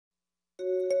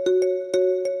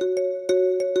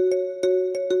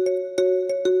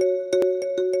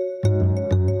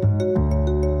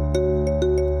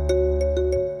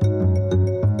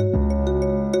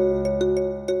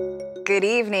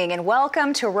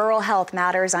Welcome to Rural Health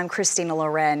Matters. I'm Christina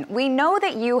Loren. We know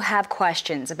that you have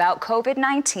questions about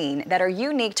COVID-19 that are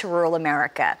unique to rural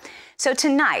America. So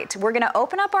tonight, we're going to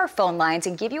open up our phone lines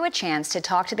and give you a chance to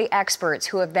talk to the experts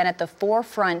who have been at the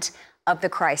forefront of the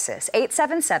crisis.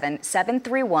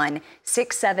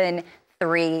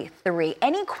 877-731-6733.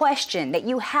 Any question that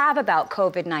you have about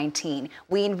COVID-19,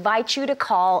 we invite you to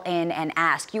call in and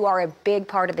ask. You are a big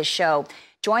part of the show.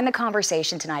 Join the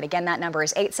conversation tonight. Again, that number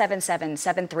is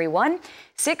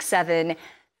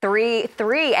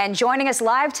 877-731-6733. And joining us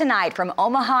live tonight from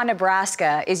Omaha,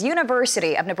 Nebraska is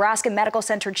University of Nebraska Medical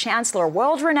Center Chancellor,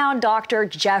 world-renowned Dr.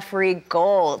 Jeffrey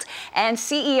Gold, and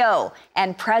CEO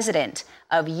and President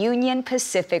of Union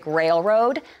Pacific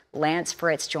Railroad, Lance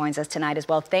Fritz, joins us tonight as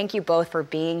well. Thank you both for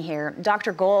being here.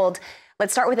 Dr. Gold,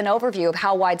 let's start with an overview of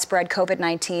how widespread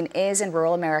COVID-19 is in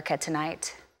rural America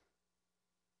tonight.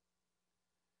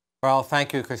 Well,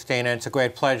 thank you, Christina. It's a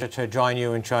great pleasure to join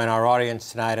you and join our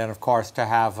audience tonight, and of course to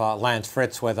have Lance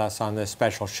Fritz with us on this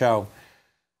special show.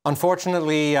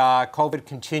 Unfortunately, COVID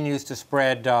continues to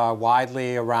spread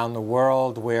widely around the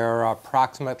world. We're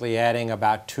approximately adding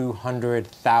about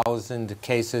 200,000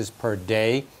 cases per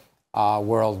day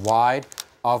worldwide,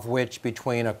 of which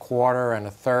between a quarter and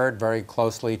a third, very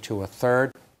closely to a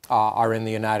third, are in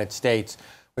the United States.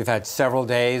 We've had several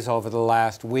days over the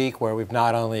last week where we've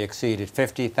not only exceeded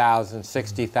 50,000,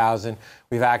 60,000,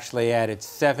 we've actually added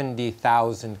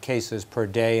 70,000 cases per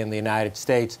day in the United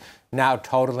States, now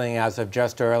totaling, as of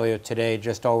just earlier today,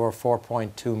 just over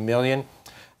 4.2 million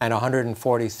and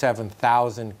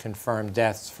 147,000 confirmed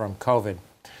deaths from COVID.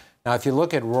 Now, if you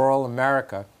look at rural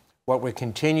America, what we're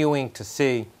continuing to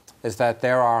see is that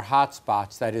there are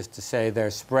hotspots, that is to say,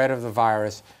 there's spread of the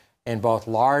virus in both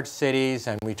large cities,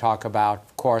 and we talk about,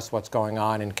 of course, what's going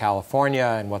on in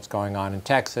California and what's going on in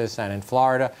Texas and in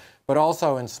Florida, but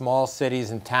also in small cities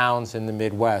and towns in the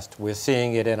Midwest. We're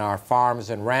seeing it in our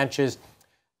farms and ranches,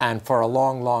 and for a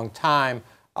long, long time,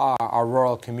 our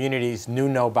rural communities knew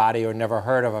nobody or never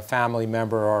heard of a family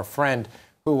member or a friend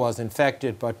who was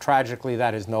infected, but tragically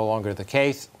that is no longer the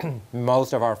case.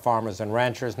 Most of our farmers and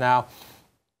ranchers now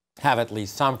have at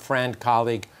least some friend,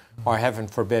 colleague, or heaven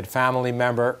forbid, family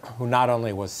member who not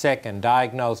only was sick and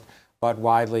diagnosed, but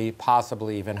widely,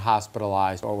 possibly even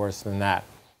hospitalized or worse than that.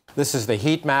 This is the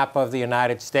heat map of the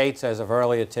United States as of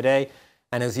earlier today.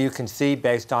 And as you can see,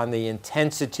 based on the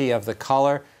intensity of the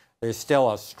color, there's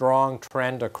still a strong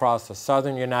trend across the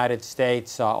southern United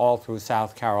States, all through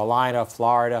South Carolina,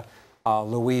 Florida,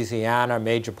 Louisiana,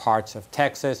 major parts of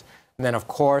Texas. And then, of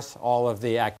course, all of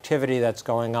the activity that's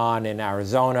going on in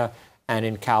Arizona and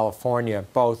in California,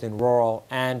 both in rural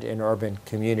and in urban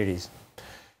communities.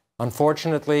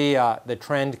 Unfortunately, the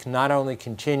trend not only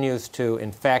continues to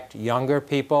infect younger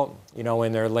people,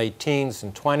 in their late teens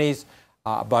and 20s,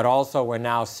 but also we're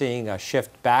now seeing a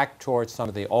shift back towards some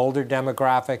of the older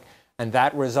demographic, and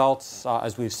that results,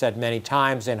 as we've said many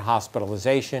times, in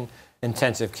hospitalization,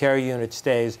 intensive care unit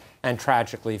stays, and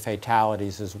tragically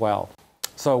fatalities as well.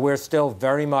 So we're still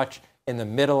very much in the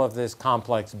middle of this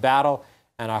complex battle,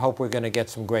 and I hope we're going to get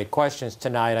some great questions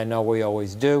tonight. I know we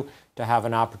always do, to have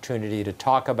an opportunity to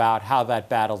talk about how that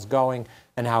battle's going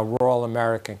and how rural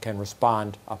America can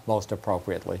respond most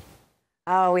appropriately.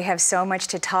 Oh, we have so much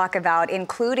to talk about,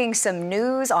 including some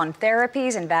news on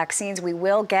therapies and vaccines. We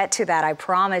will get to that, I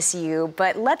promise you.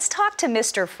 But let's talk to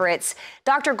Mr. Fritz.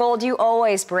 Dr. Gold, you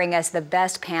always bring us the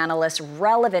best panelists,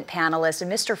 relevant panelists.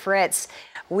 And Mr. Fritz,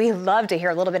 we love to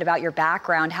hear a little bit about your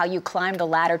background, how you climbed the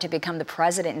ladder to become the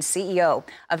president and CEO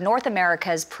of North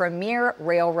America's premier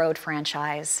railroad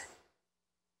franchise.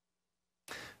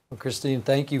 Well, Christine,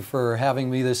 thank you for having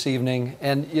me this evening.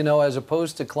 And, as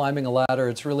opposed to climbing a ladder,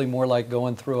 it's really more like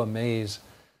going through a maze.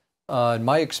 In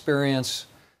my experience,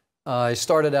 I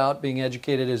started out being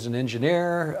educated as an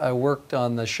engineer. I worked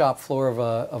on the shop floor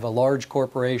of a large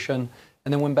corporation,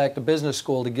 and then went back to business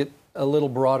school to get a little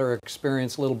broader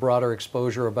experience, a little broader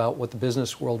exposure about what the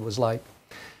business world was like.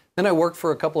 Then I worked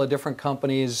for a couple of different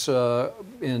companies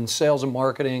in sales and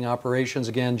marketing, operations,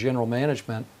 again, general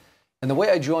management. And the way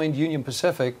I joined Union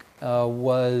Pacific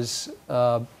was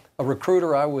a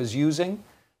recruiter I was using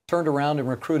turned around and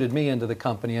recruited me into the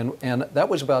company. And that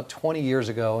was about 20 years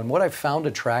ago. And what I found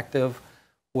attractive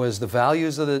was the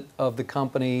values of the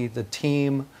company, the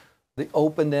team, the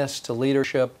openness to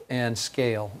leadership, and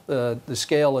scale. The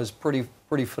scale is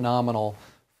pretty phenomenal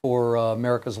for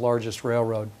America's largest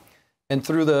railroad. And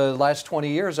through the last 20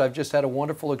 years, I've just had a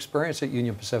wonderful experience at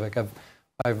Union Pacific.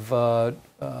 I've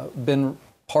been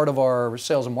part of our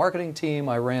sales and marketing team.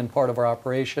 I ran part of our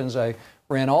operations. I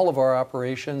ran all of our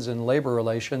operations and labor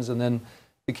relations, and then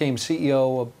became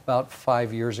CEO about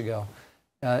 5 years ago.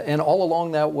 And all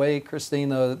along that way, Christine,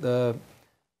 the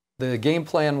game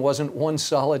plan wasn't one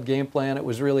solid game plan. It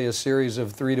was really a series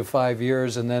of 3 to 5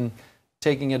 years, and then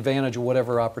taking advantage of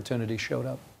whatever opportunity showed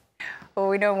up. Well,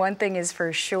 we know one thing is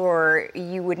for sure,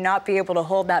 you would not be able to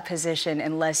hold that position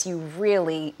unless you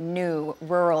really knew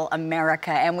rural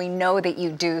America, and we know that you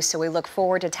do, so we look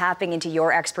forward to tapping into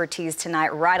your expertise tonight,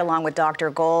 right along with Dr.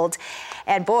 Gold.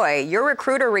 And boy, your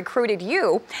recruiter recruited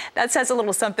you. That says a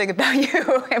little something about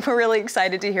you, and we're really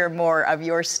excited to hear more of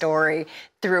your story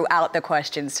throughout the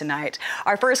questions tonight.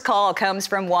 Our first call comes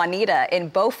from Juanita in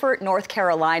Beaufort, North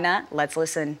Carolina. Let's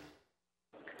listen.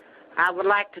 I would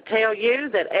like to tell you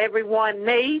that everyone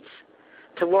needs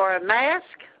to wear a mask,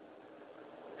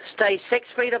 stay 6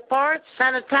 feet apart,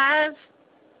 sanitize,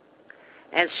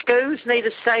 and schools need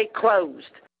to stay closed.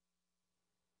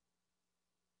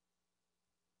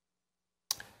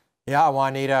 Yeah,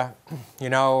 Juanita, you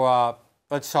know,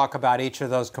 let's talk about each of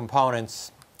those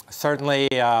components. Certainly,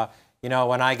 you know,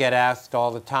 when I get asked all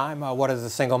the time, what is the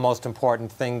single most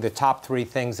important thing, the top 3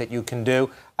 things that you can do,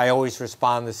 I always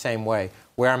respond the same way.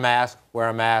 Wear a mask,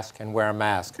 and wear a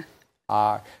mask.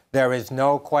 There is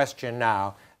no question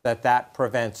now that that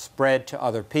prevents spread to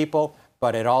other people,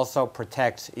 but it also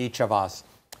protects each of us.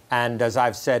 And as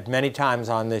I've said many times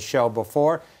on this show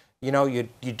before, you know, you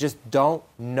just don't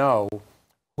know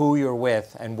who you're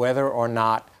with and whether or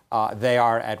not they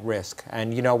are at risk.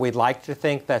 And, you know, we'd like to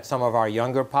think that some of our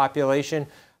younger population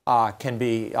can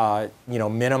be, you know,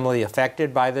 minimally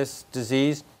affected by this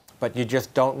disease, but you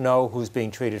just don't know who's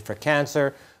being treated for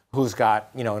cancer, who's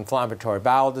got, you know, inflammatory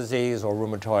bowel disease or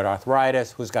rheumatoid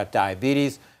arthritis, who's got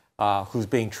diabetes, who's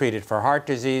being treated for heart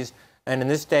disease. And in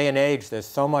this day and age, there's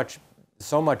so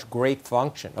much great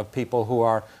function of people who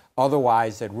are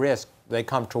otherwise at risk. They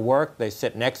come to work, they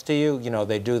sit next to you, you know,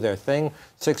 they do their thing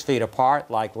 6 feet apart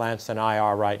like Lance and I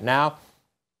are right now.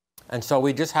 And so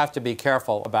we just have to be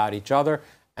careful about each other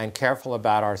and careful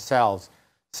about ourselves.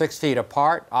 6 feet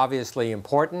apart, obviously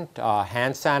important.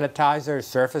 Hand sanitizer,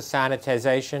 surface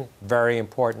sanitization, very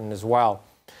important as well.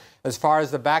 As far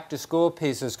as the back-to-school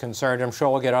piece is concerned, I'm sure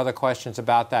we'll get other questions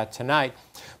about that tonight.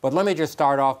 But let me just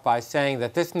start off by saying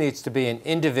that this needs to be an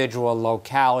individual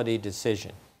locality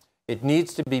decision. It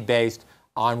needs to be based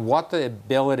on what the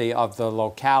ability of the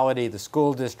locality, the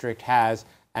school district has,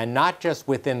 and not just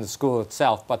within the school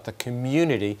itself, but the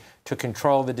community to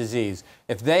control the disease.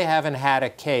 If they haven't had a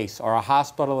case or a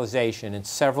hospitalization in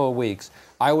several weeks,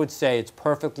 I would say it's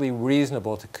perfectly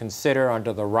reasonable to consider,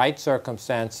 under the right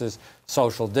circumstances,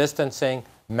 social distancing,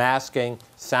 masking,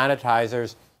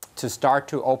 sanitizers, to start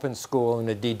to open school in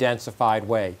a de-densified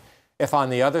way. If on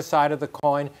the other side of the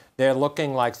coin, they're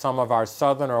looking like some of our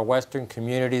southern or western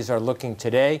communities are looking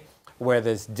today, where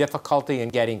there's difficulty in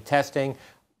getting testing,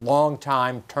 long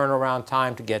time turnaround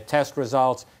time to get test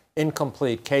results,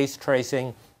 incomplete case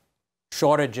tracing,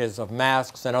 shortages of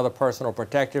masks and other personal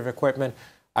protective equipment,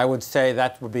 I would say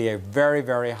that would be a very,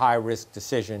 very high-risk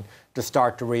decision to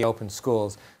start to reopen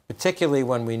schools, particularly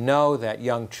when we know that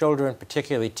young children,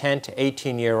 particularly 10 to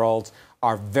 18-year-olds,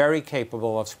 are very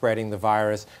capable of spreading the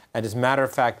virus, and as a matter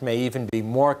of fact, may even be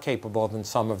more capable than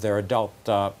some of their adult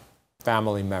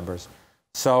family members.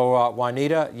 So,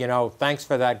 Juanita, you know, thanks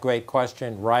for that great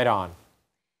question. Right on.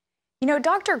 You know,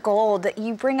 Dr. Gold,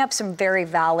 you bring up some very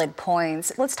valid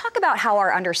points. Let's talk about how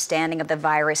our understanding of the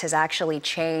virus has actually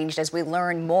changed as we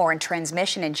learn more, and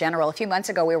transmission in general. A few months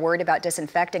ago, we were worried about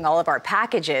disinfecting all of our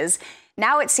packages.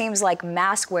 Now it seems like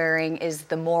mask wearing is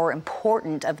the more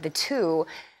important of the two.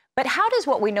 But how does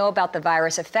what we know about the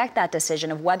virus affect that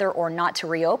decision of whether or not to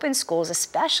reopen schools,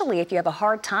 especially if you have a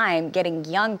hard time getting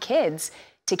young kids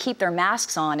to keep their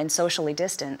masks on and socially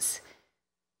distance?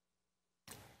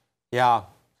 Yeah.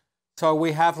 So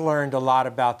we have learned a lot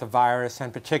about the virus,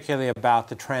 and particularly about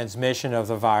the transmission of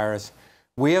the virus.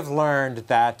 We have learned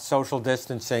that social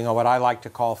distancing, or what I like to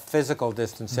call physical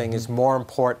distancing, is more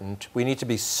important. We need to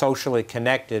be socially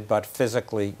connected but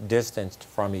physically distanced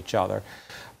from each other.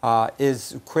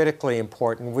 Is critically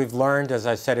important. We've learned, as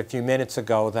I said a few minutes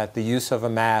ago, that the use of a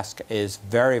mask is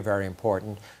very, very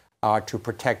important to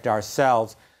protect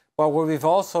ourselves. But what we've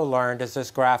also learned, as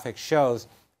this graphic shows,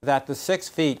 that the 6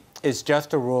 feet is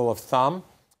just a rule of thumb,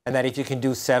 and that if you can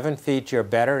do 7 feet, you're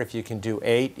better. If you can do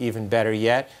 8, even better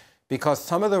yet. Because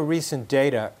some of the recent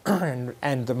data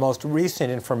and the most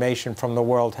recent information from the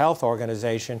World Health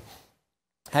Organization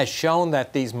has shown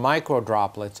that these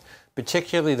microdroplets,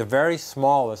 particularly the very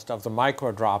smallest of the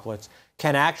microdroplets,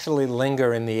 can actually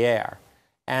linger in the air.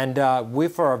 And we,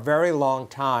 for a very long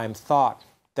time, thought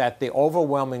that the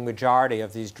overwhelming majority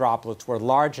of these droplets were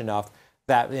large enough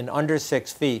that in under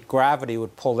 6 feet, gravity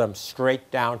would pull them straight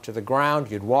down to the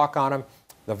ground. You'd walk on them,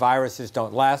 the viruses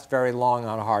don't last very long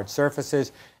on hard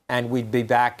surfaces, and we'd be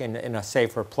back in a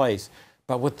safer place.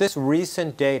 But with this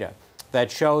recent data that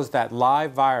shows that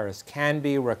live virus can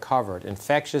be recovered,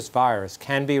 infectious virus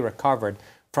can be recovered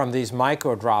from these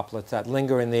microdroplets that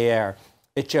linger in the air,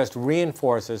 it just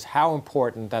reinforces how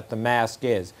important that the mask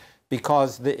is.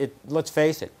 Because, let's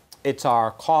face it, it's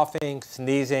our coughing,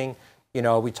 sneezing, you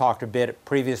know, we talked a bit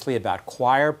previously about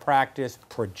choir practice,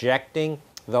 projecting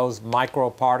those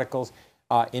microparticles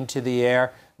into the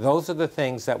air. Those are the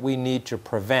things that we need to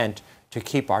prevent to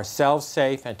keep ourselves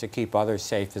safe and to keep others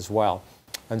safe as well.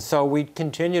 And so we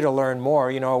continue to learn more.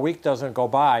 You know, a week doesn't go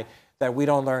by that we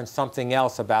don't learn something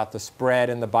else about the spread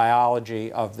and the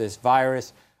biology of this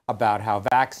virus, about how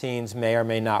vaccines may or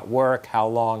may not work, how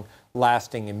long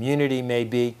lasting immunity may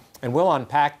be. And we'll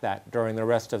unpack that during the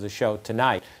rest of the show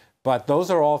tonight. But those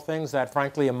are all things that,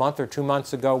 frankly, a month or 2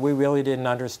 months ago, we really didn't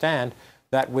understand,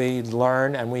 that we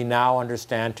learn and we now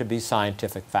understand to be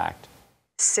scientific fact.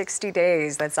 60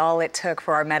 days, that's all it took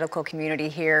for our medical community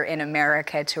here in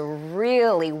America to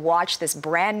really watch this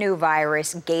brand new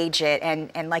virus, gauge it,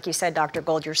 and like you said, Dr.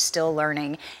 Gold, you're still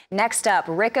learning. Next up,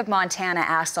 Rick of Montana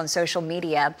asked on social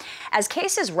media, as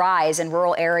cases rise in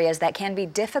rural areas that can be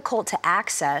difficult to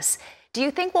access, do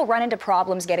you think we'll run into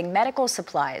problems getting medical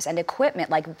supplies and equipment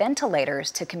like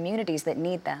ventilators to communities that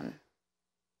need them?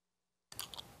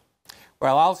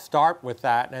 Well, I'll start with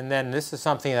that, and then this is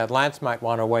something that Lance might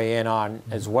want to weigh in on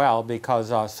as well, because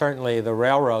certainly the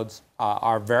railroads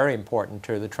are very important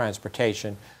to the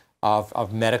transportation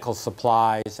of medical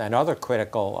supplies and other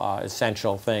critical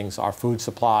essential things, our food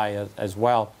supply as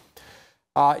well.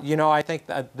 You know, I think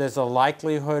that there's a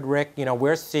likelihood, Rick, you know,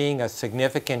 we're seeing a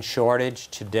significant shortage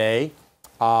today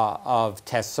of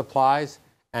test supplies.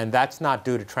 And that's not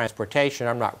due to transportation.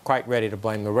 I'm not quite ready to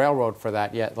blame the railroad for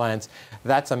that yet, Lance.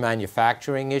 That's a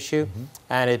manufacturing issue.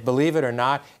 And believe it or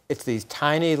not, it's these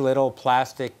tiny little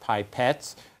plastic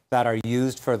pipettes that are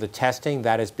used for the testing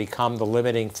that has become the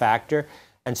limiting factor.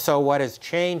 And so what has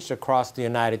changed across the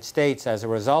United States as a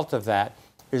result of that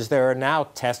is there are now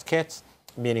test kits,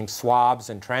 meaning swabs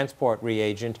and transport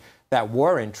reagent, that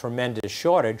were in tremendous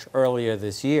shortage earlier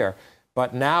this year,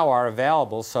 but now are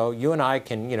available, so you and I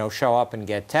can, you know, show up and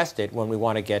get tested when we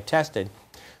want to get tested.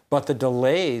 But the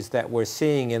delays that we're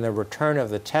seeing in the return of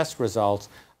the test results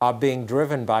are being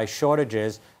driven by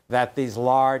shortages that these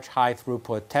large,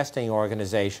 high-throughput testing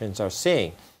organizations are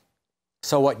seeing.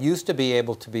 So what used to be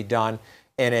able to be done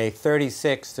in a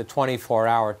 36 to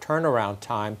 24-hour turnaround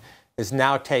time is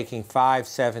now taking 5,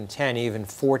 7, 10, even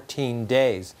 14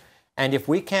 days. And if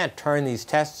we can't turn these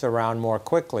tests around more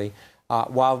quickly,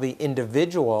 while the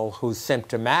individual who's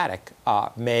symptomatic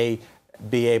may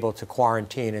be able to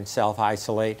quarantine and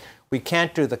self-isolate, we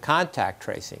can't do the contact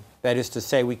tracing. That is to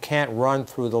say, we can't run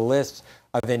through the lists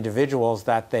of individuals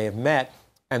that they have met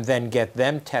and then get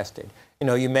them tested. You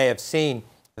know, you may have seen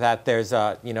that there's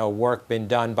work been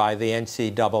done by the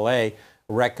NCAA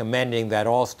recommending that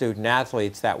all student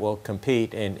athletes that will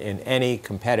compete in any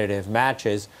competitive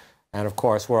matches, and of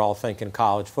course we're all thinking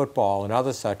college football and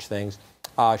other such things,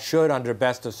 should, under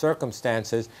best of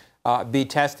circumstances, be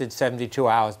tested 72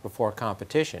 hours before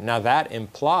competition. Now that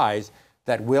implies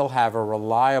that we'll have a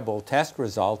reliable test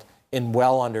result in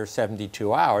well under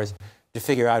 72 hours to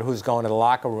figure out who's going to the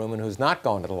locker room and who's not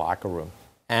going to the locker room.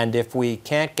 And if we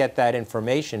can't get that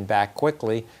information back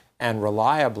quickly and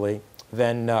reliably,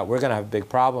 then we're going to have a big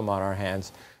problem on our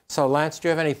hands. So Lance, do you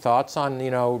have any thoughts on,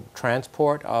 you know,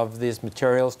 transport of these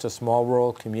materials to small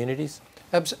rural communities?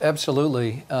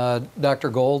 Absolutely, Dr.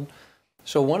 Gold.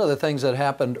 So one of the things that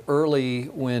happened early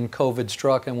when COVID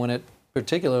struck and when it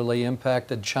particularly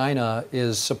impacted China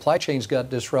is supply chains got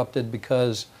disrupted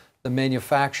because the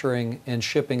manufacturing and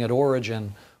shipping at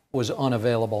origin was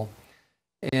unavailable.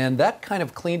 And that kind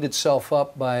of cleaned itself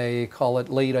up by, call it,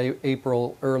 late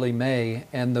April, early May.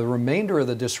 And the remainder of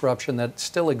the disruption that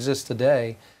still exists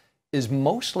today is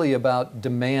mostly about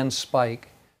demand spike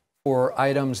for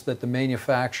items that the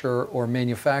manufacturer or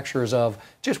manufacturers of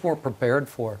just weren't prepared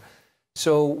for.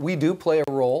 So we do play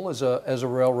a role as a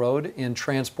railroad in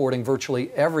transporting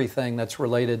virtually everything that's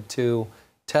related to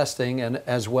testing, and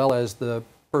as well as the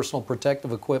personal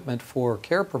protective equipment for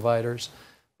care providers.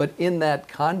 But in that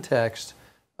context,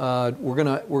 we're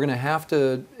gonna have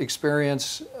to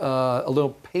experience a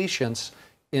little patience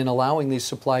in allowing these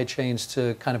supply chains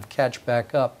to kind of catch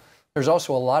back up. There's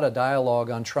also a lot of dialogue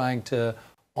on trying to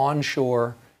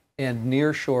onshore and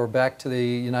nearshore back to the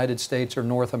United States or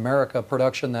North America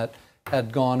production that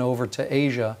had gone over to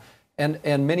Asia. And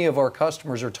many of our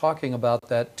customers are talking about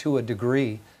that to a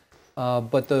degree.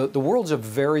 But the world's a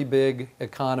very big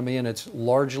economy, and it's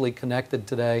largely connected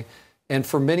today. And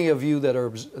for many of you that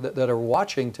are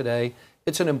watching today,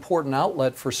 it's an important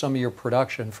outlet for some of your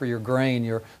production, for your grain,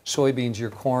 your soybeans, your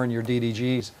corn, your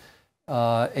DDGs,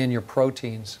 and your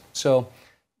proteins. So,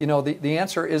 you know, the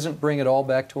answer isn't bring it all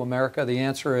back to America. The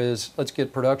answer is let's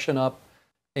get production up,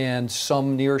 and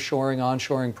some nearshoring,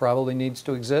 onshoring probably needs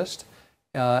to exist,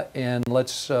 and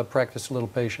let's practice a little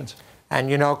patience. And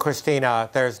you know, Christina,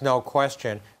 there's no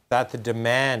question that the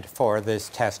demand for this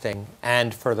testing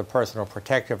and for the personal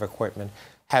protective equipment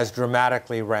has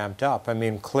dramatically ramped up. I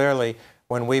mean, clearly,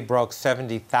 when we broke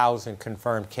 70,000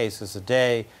 confirmed cases a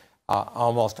day,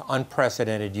 almost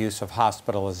unprecedented use of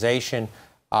hospitalization,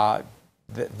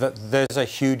 there's a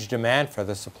huge demand for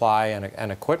the supply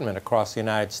and equipment across the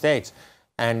United States.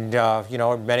 And, you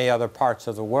know, in many other parts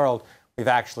of the world, we've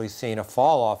actually seen a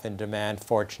fall off in demand,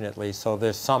 fortunately. So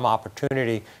there's some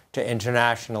opportunity to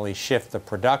internationally shift the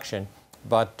production,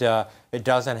 but it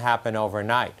doesn't happen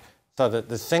overnight. So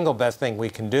the single best thing we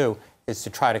can do is to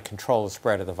try to control the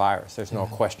spread of the virus. There's no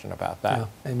question about that.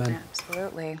 Yeah, amen.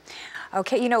 Absolutely.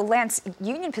 Okay, you know, Lance,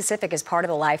 Union Pacific is part of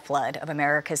the lifeblood of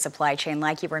America's supply chain,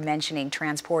 like you were mentioning,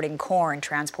 transporting corn,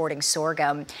 transporting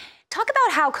sorghum. Talk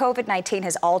about how COVID-19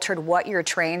 has altered what your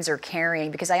trains are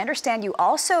carrying, because I understand you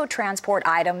also transport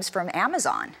items from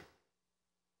Amazon.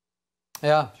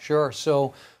 Yeah, sure.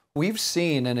 So we've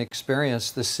seen and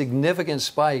experienced the significant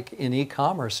spike in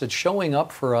e-commerce. It's showing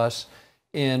up for us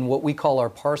in what we call our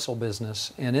parcel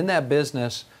business. And in that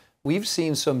business, we've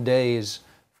seen some days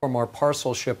from our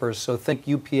parcel shippers, so think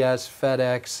UPS,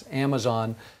 FedEx,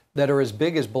 Amazon, that are as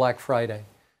big as Black Friday.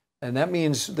 And that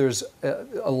means there's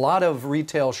a lot of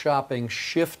retail shopping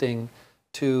shifting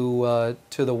to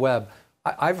the web.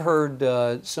 I've heard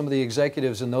some of the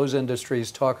executives in those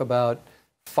industries talk about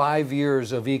 5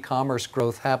 years of e-commerce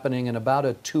growth happening in about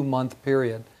a 2-month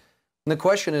period. And the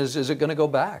question is it going to go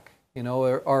back? You know,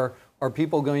 are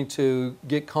people going to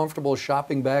get comfortable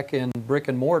shopping back in brick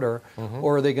and mortar,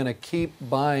 or are they going to keep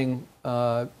buying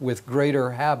with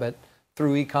greater habit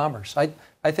through e-commerce?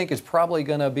 I think it's probably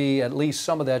going to be at least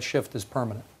some of that shift is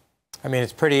permanent. I mean,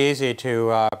 it's pretty easy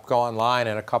to go online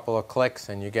in a couple of clicks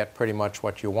and you get pretty much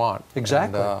what you want.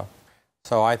 Exactly. And,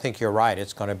 so I think you're right.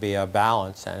 It's going to be a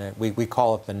balance, and we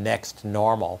call it the next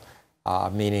normal,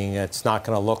 meaning it's not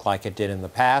going to look like it did in the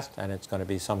past, and it's going to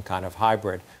be some kind of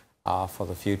hybrid for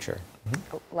the future.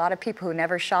 A lot of people who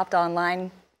never shopped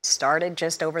online started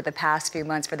just over the past few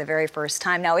months for the very first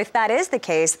time. Now, if that is the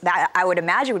case, that I would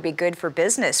imagine would be good for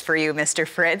business for you, Mr.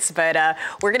 Fritz, but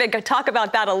we're going to talk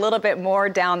about that a little bit more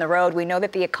down the road. We know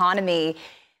that the economy,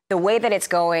 the way that it's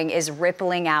going, is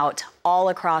rippling out all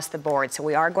across the board. So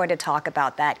we are going to talk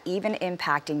about that, even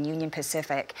impacting Union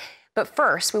Pacific. But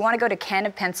first, we want to go to Ken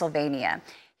of Pennsylvania.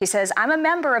 He says, I'm a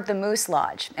member of the Moose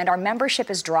Lodge, and our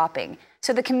membership is dropping.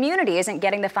 So the community isn't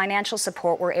getting the financial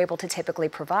support we're able to typically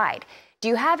provide. Do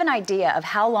you have an idea of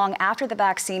how long after the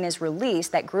vaccine is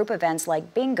released that group events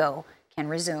like bingo can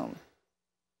resume?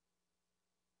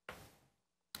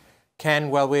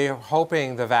 Ken, well, we're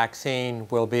hoping the vaccine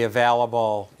will be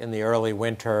available in the early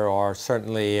winter, or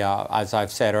certainly, as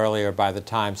I've said earlier, by the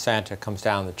time Santa comes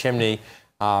down the chimney.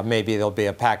 Maybe there'll be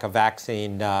a pack of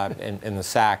vaccine in the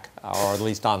sack, or at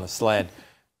least on the sled.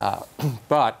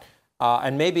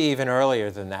 And maybe even earlier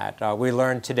than that. We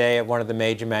learned today at one of the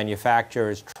major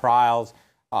manufacturers' trials,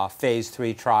 phase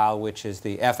 3 trial, which is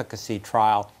the efficacy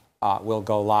trial, will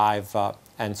go live.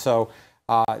 And so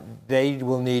they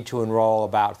will need to enroll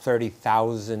about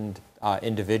 30,000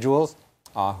 individuals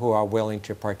who are willing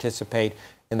to participate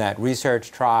in that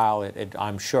research trial.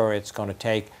 I'm sure it's going to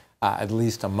take at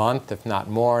least a month, if not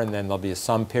more, and then there'll be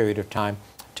some period of time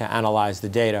to analyze the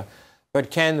data. But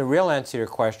Ken, the real answer to your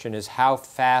question is how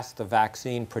fast the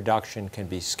vaccine production can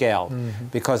be scaled.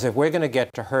 Because if we're going to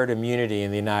get to herd immunity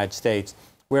in the United States,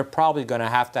 we're probably going to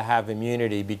have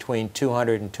immunity between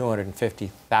 200 and 250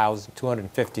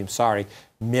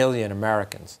 million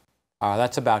Americans.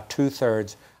 That's about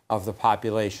 2/3 of the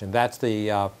population. That's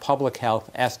the public health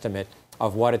estimate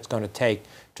of what it's going to take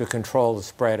to control the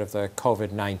spread of the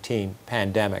COVID-19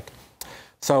 pandemic.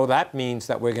 So that means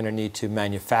that we're going to need to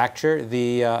manufacture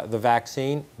the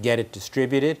vaccine, get it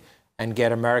distributed, and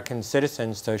get American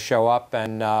citizens to show up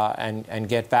and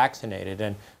get vaccinated.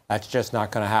 And that's just not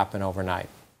going to happen overnight.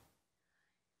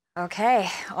 Okay,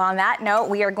 on that note,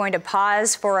 we are going to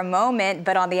pause for a moment,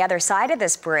 but on the other side of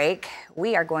this break,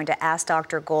 we are going to ask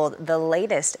Dr. Gold the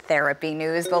latest therapy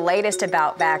news, the latest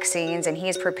about vaccines, and he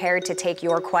is prepared to take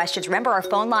your questions. Remember, our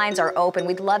phone lines are open.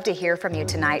 We'd love to hear from you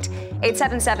tonight.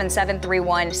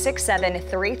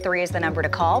 877-731-6733 is the number to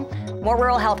call. More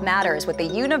Rural Health Matters with the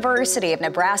University of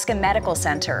Nebraska Medical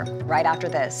Center right after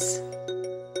this.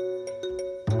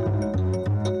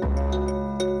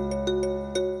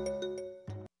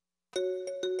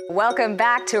 Welcome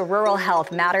back to Rural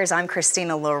Health Matters. I'm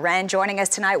Christina Loren. Joining us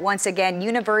tonight, once again,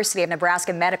 University of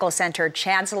Nebraska Medical Center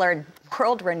Chancellor,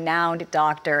 world-renowned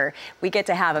doctor. We get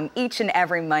to have him each and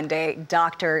every Monday,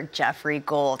 Dr. Jeffrey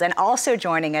Gold. And also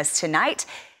joining us tonight,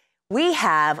 we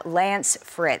have Lance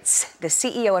Fritz, the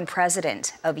CEO and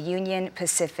president of Union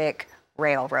Pacific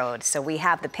Railroad. So we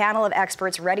have the panel of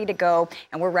experts ready to go,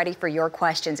 and we're ready for your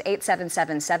questions.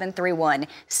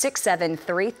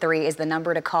 877-731-6733 is the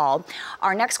number to call.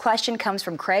 Our next question comes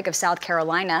from Craig of South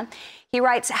Carolina. He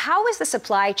writes, how is the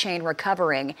supply chain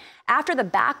recovering after the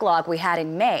backlog we had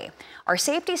in May? Are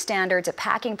safety standards at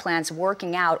packing plants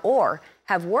working out, or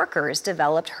have workers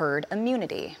developed herd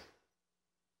immunity?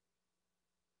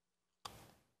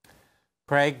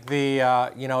 Craig,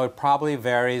 it probably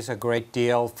varies a great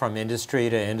deal from industry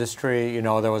to industry.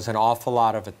 There was an awful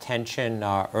lot of attention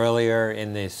earlier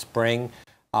in the spring,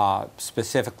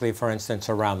 specifically, for instance,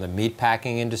 around the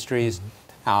meatpacking industries.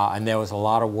 And there was a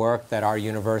lot of work that our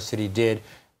university did,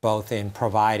 both in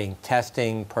providing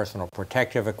testing, personal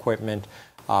protective equipment,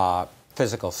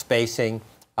 physical spacing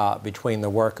between the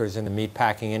workers in the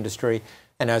meatpacking industry.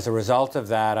 And as a result of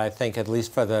that, I think, at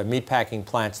least for the meatpacking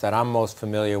plants that I'm most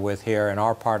familiar with here in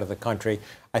our part of the country,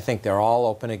 I think they're all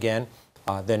open again.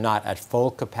 They're not at full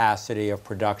capacity of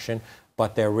production,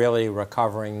 but they're really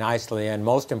recovering nicely. And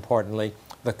most importantly,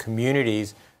 the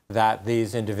communities that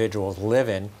these individuals live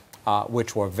in,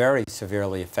 which were very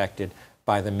severely affected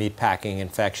by the meatpacking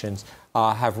infections,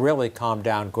 have really calmed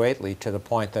down greatly, to the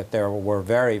point that there were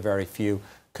very, very few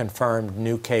confirmed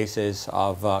new cases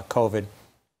of COVID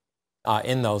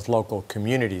in those local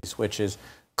communities, which is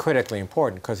critically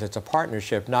important, because it's a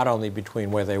partnership not only between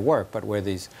where they work, but where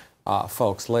these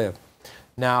folks live.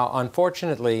 Now,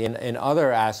 unfortunately, in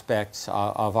other aspects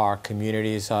of our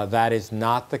communities, that is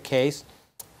not the case.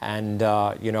 And,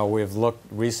 we've looked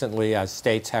recently as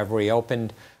states have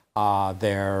reopened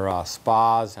their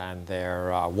spas and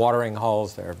their watering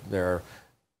holes, their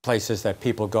places that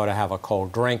people go to have a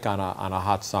cold drink on a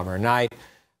hot summer night.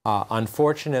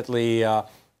 Unfortunately,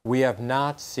 we have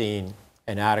not seen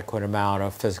an adequate amount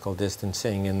of physical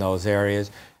distancing in those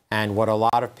areas. And what a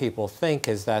lot of people think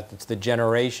is that it's the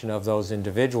generation of those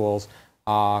individuals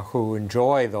who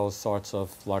enjoy those sorts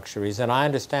of luxuries. And I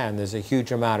understand there's a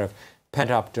huge amount of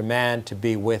pent-up demand to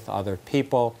be with other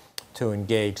people, to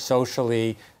engage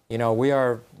socially.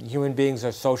 Human beings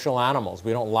are social animals.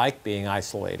 We don't like being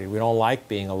isolated. We don't like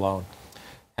being alone.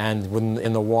 And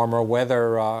in the warmer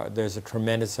weather, there's a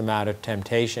tremendous amount of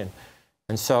temptation.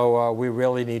 And so we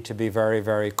really need to be very,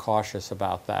 very cautious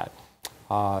about that.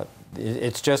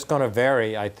 It's just going to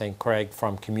vary, I think, Craig,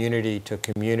 from community to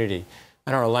community.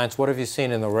 I don't know, Lance, what have you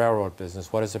seen in the railroad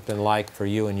business? What has it been like for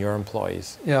you and your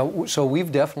employees? Yeah, so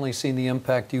we've definitely seen the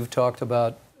impact you've talked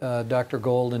about, Dr.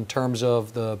 Gold, in terms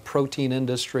of the protein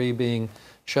industry being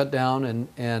shut down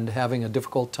and having a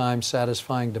difficult time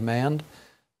satisfying demand.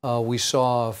 We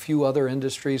saw a few other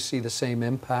industries see the same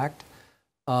impact.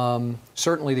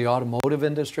 Certainly the automotive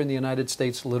industry in the United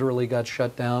States literally got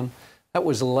shut down. That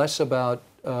was less about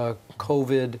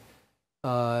COVID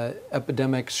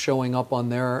epidemics showing up on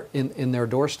in their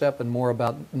doorstep, and more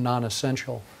about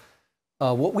non-essential.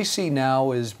 What we see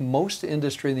now is most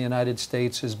industry in the United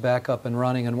States is back up and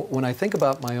running. And when I think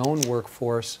about my own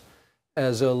workforce,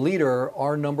 as a leader,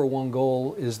 our #1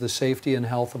 goal is the safety and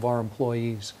health of our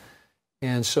employees.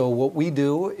 And so what we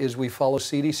do is we follow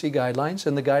CDC guidelines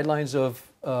and the guidelines of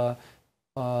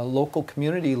local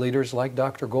community leaders like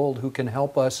Dr. Gold, who can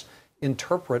help us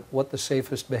interpret what the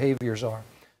safest behaviors are.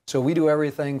 So we do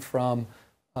everything from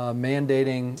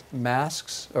mandating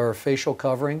masks or facial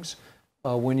coverings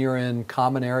when you're in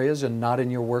common areas and not in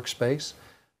your workspace.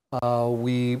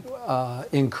 We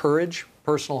encourage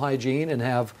personal hygiene and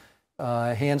have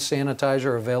hand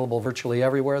sanitizer available virtually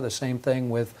everywhere. The same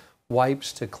thing with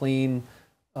wipes to clean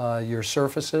your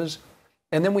surfaces.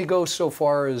 And then we go so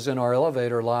far as in our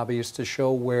elevator lobbies to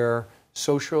show where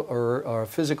social or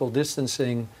physical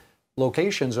distancing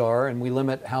locations are, and we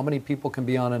limit how many people can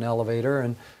be on an elevator.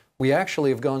 And we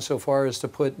actually have gone so far as to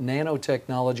put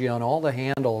nanotechnology on all the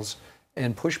handles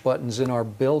and push buttons in our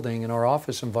building, in our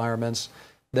office environments,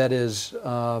 that is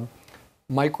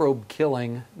microbe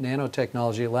killing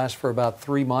nanotechnology. It lasts for about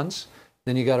 3 months.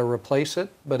 Then you got to replace it,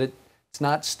 but it's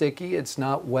not sticky, it's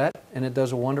not wet, and it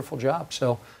does a wonderful job.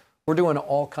 So we're doing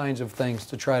all kinds of things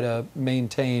to try to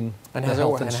maintain the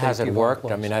health and safety of our employees. And has it worked?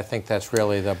 I mean, I think that's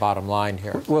really the bottom line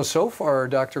here. Well, so far,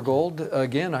 Dr. Gold,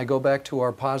 again, I go back to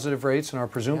our positive rates and our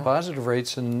presumed positive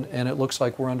rates, and it looks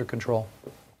like we're under control.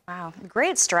 Wow,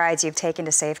 great strides you've taken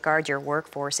to safeguard your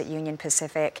workforce at Union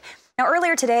Pacific. Now,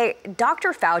 earlier today,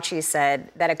 Dr. Fauci said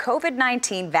that a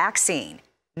COVID-19 vaccine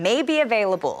may be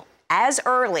available as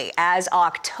early as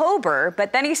October,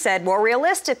 but then he said more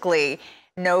realistically,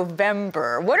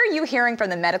 November. What are you hearing from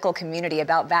the medical community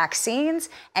about vaccines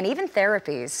and even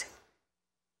therapies?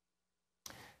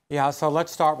 Yeah, so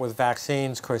let's start with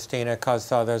vaccines, Christina, because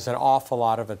there's an awful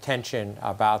lot of attention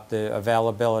about the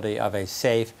availability of a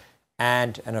safe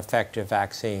and an effective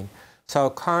vaccine. So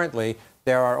currently,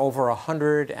 there are over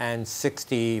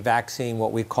 160 vaccine,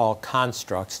 what we call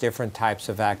constructs, different types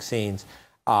of vaccines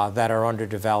that are under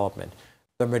development.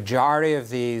 The majority of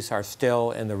these are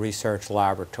still in the research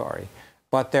laboratory,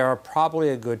 but there are probably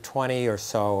a good 20 or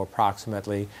so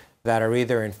approximately that are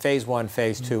either in phase 1,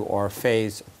 phase 2, or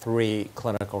phase 3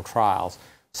 clinical trials.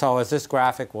 So as this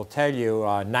graphic will tell you,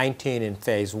 19 in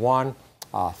phase 1,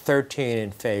 13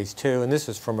 in phase 2, and this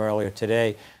is from earlier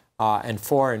today, and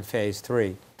 4 in phase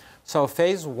 3. So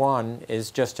phase 1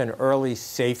 is just an early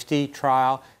safety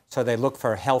trial. So they look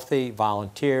for healthy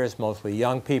volunteers, mostly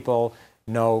young people,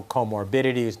 no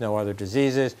comorbidities, no other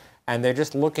diseases, and they're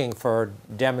just looking for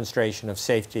demonstration of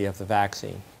safety of the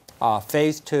vaccine.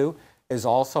 Phase 2 is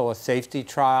also a safety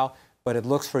trial, but it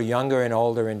looks for younger and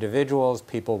older individuals,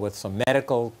 people with some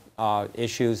medical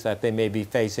issues that they may be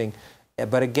facing.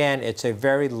 But again, it's a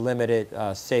very limited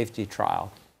safety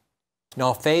trial.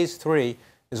 Now, phase 3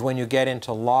 is when you get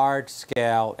into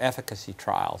large-scale efficacy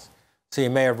trials. So you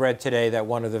may have read today that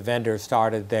one of the vendors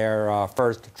started their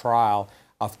first trial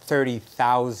of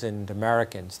 30,000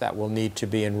 Americans that will need to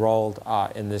be enrolled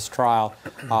in this trial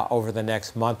over the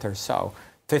next month or so.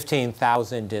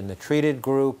 15,000 in the treated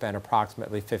group and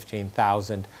approximately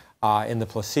 15,000 in the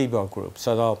placebo group.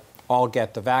 So they'll all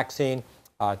get the vaccine.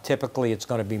 Typically, it's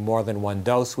going to be more than one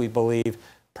dose, we believe.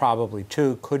 Probably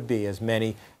 2, could be as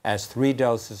many as 3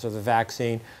 doses of the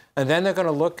vaccine. And then they're going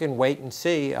to look and wait and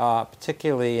see,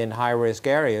 particularly in high-risk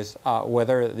areas,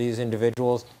 whether these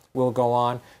individuals will go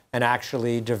on and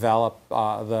actually develop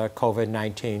the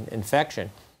COVID-19 infection.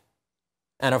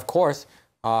 And of course,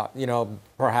 you know,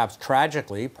 perhaps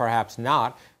tragically, perhaps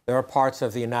not, there are parts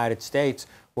of the United States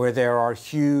where there are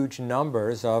huge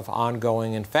numbers of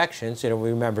ongoing infections. You know, we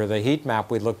remember the heat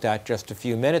map we looked at just a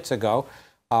few minutes ago.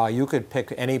 You could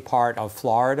pick any part of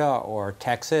Florida or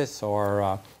Texas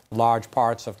or large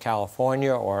parts of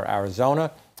California or Arizona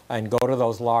and go to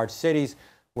those large cities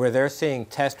where they're seeing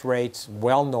test rates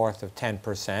well north of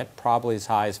 10%, probably as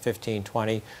high as 15,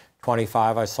 20,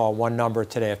 25. I saw one number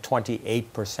today of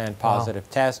 28% positive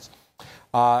tests.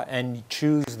 And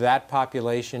choose that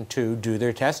population to do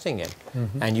their testing in.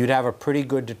 And you'd have a pretty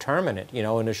good determinant, you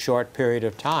know, in a short period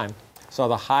of time. So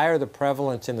the higher the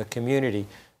prevalence in the community,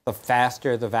 the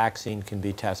faster the vaccine can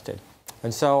be tested.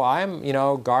 And so I'm, you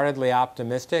know, guardedly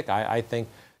optimistic. I think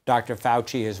Dr.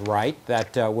 Fauci is right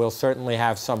that we'll certainly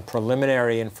have some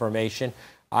preliminary information.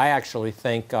 I actually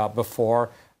think before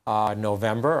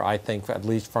November, I think at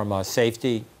least from a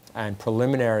safety and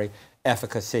preliminary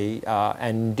efficacy.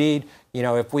 And indeed, you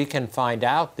know, if we can find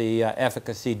out the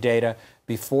efficacy data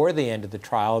before the end of the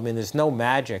trial, I mean, there's no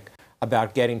magic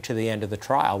about getting to the end of the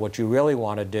trial. What you really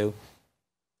want to do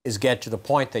is get to the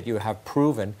point that you have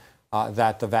proven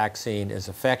that the vaccine is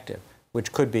effective,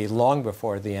 which could be long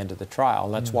before the end of the trial.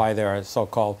 And that's why there are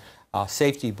so-called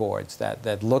safety boards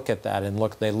that look at that and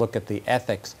they look at the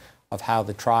ethics of how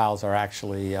the trials are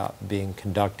actually being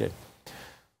conducted.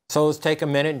 So let's take a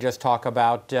minute and just talk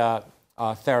about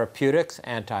therapeutics,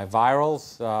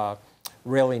 antivirals.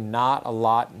 Really not a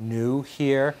lot new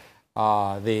here.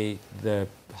 The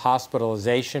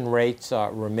hospitalization rates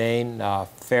remain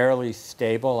fairly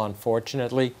stable,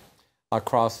 unfortunately,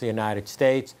 across the United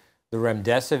States. The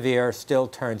remdesivir still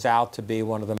turns out to be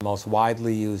one of the most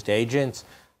widely used agents.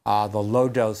 The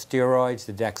low-dose steroids,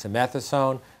 the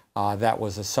dexamethasone, that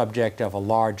was a subject of a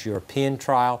large European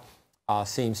trial,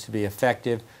 seems to be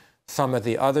effective. Some of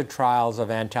the other trials of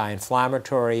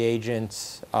anti-inflammatory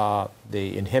agents, the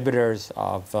inhibitors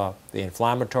of the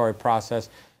inflammatory process,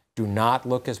 do not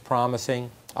look as promising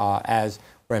as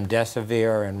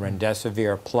remdesivir and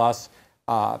remdesivir plus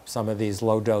some of these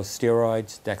low-dose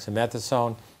steroids,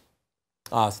 dexamethasone.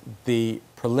 The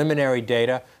preliminary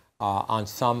data on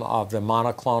some of the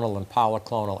monoclonal and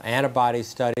polyclonal antibody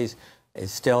studies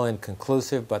is still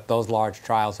inconclusive, but those large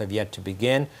trials have yet to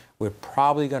begin. We're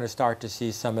probably going to start to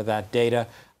see some of that data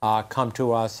come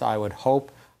to us, I would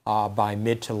hope, by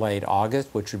mid to late August,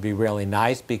 which would be really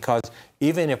nice, because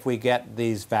even if we get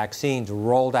these vaccines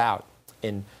rolled out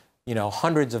in, you know,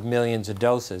 hundreds of millions of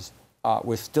doses,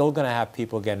 we're still going to have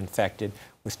people get infected,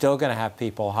 we're still going to have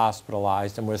people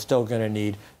hospitalized, and we're still going to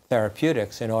need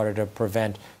therapeutics in order to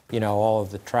prevent, you know, all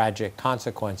of the tragic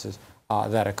consequences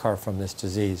that occur from this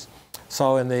disease.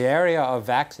 So in the area of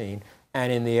vaccine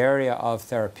and in the area of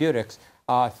therapeutics,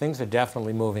 things are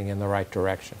definitely moving in the right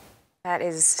direction. That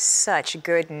is such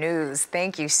good news.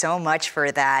 Thank you so much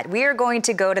for that. We are going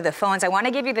to go to the phones. I want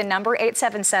to give you the number,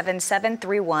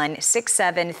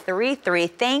 877-731-6733.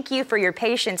 Thank you for your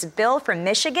patience. Bill from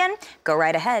Michigan, go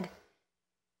right ahead.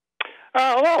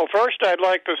 Hello. First, I'd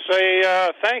like to say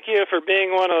thank you for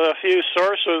being one of the few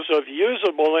sources of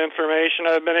usable information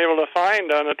I've been able to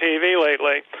find on the TV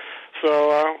lately.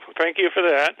 So thank you for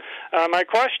that. My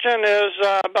question is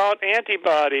about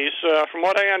antibodies. From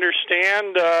what I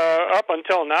understand, up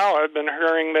until now, I've been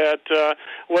hearing that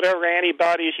whatever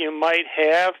antibodies you might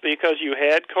have because you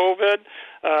had COVID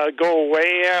go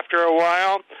away after a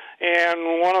while.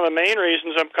 And one of the main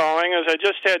reasons I'm calling is I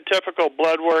just had typical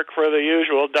blood work for the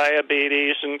usual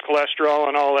diabetes and cholesterol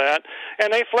and all that,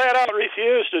 and they flat out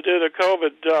refused to do the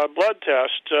COVID blood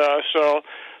test.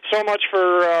 So much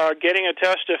for getting a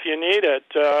test if you need it.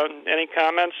 Any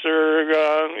comments or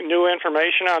new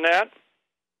information on that?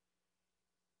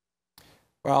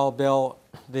 Well, Bill,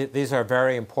 these are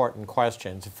very important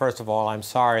questions. First of all, I'm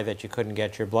sorry that you couldn't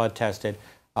get your blood tested.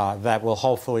 That will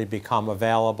hopefully become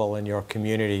available in your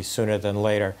community sooner than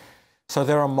later. So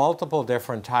there are multiple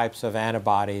different types of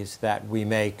antibodies that we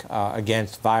make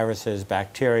against viruses,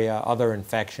 bacteria, other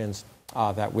infections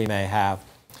that we may have.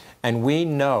 And we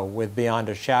know with beyond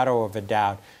a shadow of a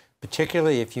doubt,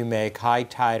 particularly if you make high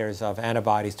titers of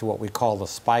antibodies to what we call the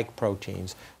spike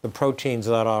proteins, the proteins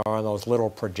that are on those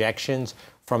little projections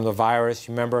from the virus.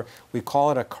 You remember, we call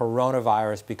it a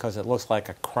coronavirus because it looks like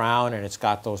a crown and it's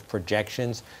got those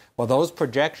projections. Well, those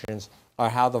projections are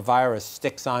how the virus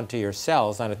sticks onto your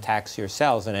cells and attacks your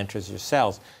cells and enters your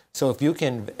cells. So if you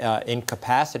can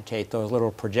incapacitate those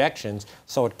little projections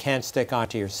so it can't stick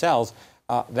onto your cells,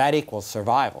 that equals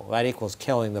survival. That equals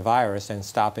killing the virus and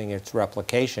stopping its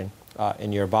replication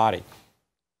in your body.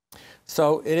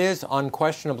 So it is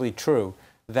unquestionably true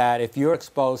that if you're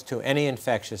exposed to any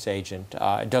infectious agent,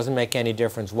 it doesn't make any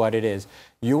difference what it is,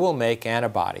 you will make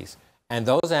antibodies. And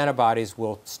those antibodies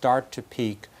will start to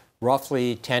peak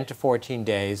roughly 10 to 14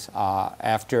 days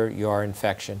after your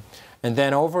infection. And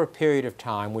then over a period of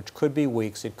time, which could be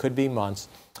weeks, it could be months,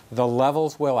 the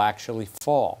levels will actually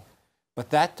fall.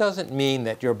 But that doesn't mean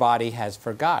that your body has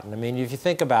forgotten. I mean, if you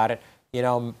think about it, you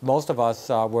know, most of us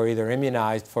were either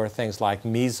immunized for things like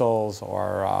measles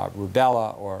or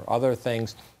rubella or other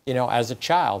things, you know, as a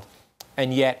child.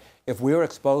 And yet, if we were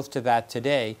exposed to that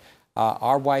today,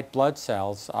 our white blood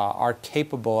cells are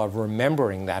capable of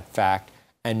remembering that fact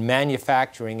and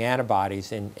manufacturing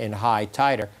antibodies in high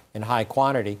titer, in high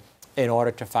quantity, in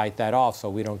order to fight that off so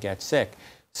we don't get sick.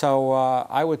 So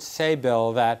I would say,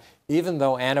 Bill, that even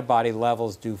though antibody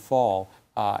levels do fall,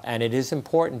 and it is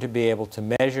important to be able to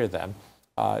measure them,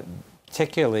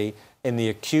 particularly in the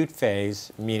acute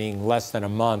phase, meaning less than a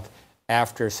month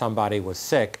after somebody was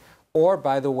sick, or,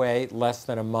 by the way, less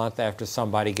than a month after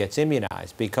somebody gets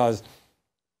immunized. Because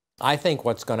I think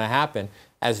what's going to happen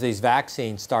as these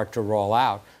vaccines start to roll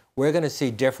out, we're going to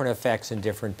see different effects in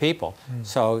different people.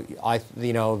 So,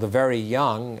 you know, the very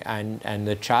young and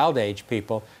the child age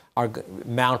people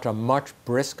mount a much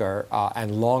brisker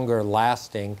and longer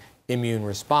lasting immune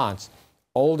response.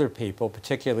 Older people,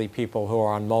 particularly people who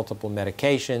are on multiple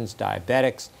medications,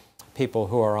 diabetics, people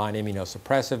who are on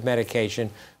immunosuppressive medication,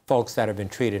 folks that have been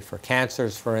treated for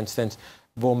cancers, for instance,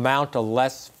 will mount a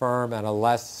less firm and a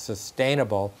less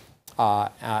sustainable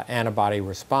antibody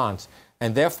response.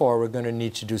 And therefore, we're going to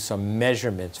need to do some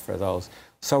measurements for those.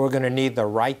 So we're going to need the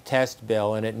right test,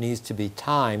 Bill, and it needs to be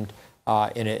timed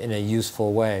in a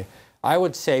useful way. I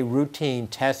would say routine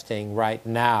testing right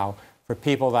now for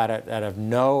people that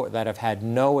have had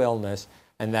no illness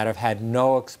and that have had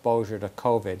no exposure to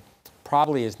COVID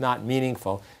probably is not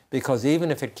meaningful, because even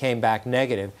if it came back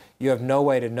negative, you have no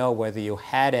way to know whether you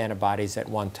had antibodies at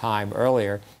one time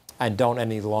earlier and don't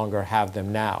any longer have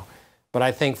them now. But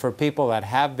I think for people that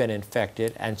have been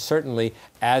infected, and certainly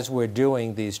as we're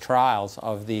doing these trials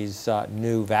of these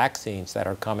new vaccines that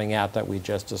are coming out that we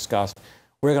just discussed,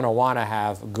 we're going to want to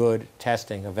have good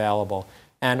testing available.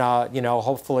 And, you know,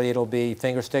 hopefully it'll be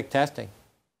finger stick testing.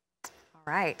 All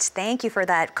right. Thank you for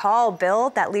that call,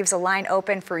 Bill. That leaves a line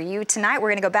open for you tonight. We're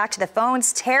going to go back to the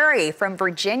phones. Terry from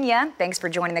Virginia, thanks for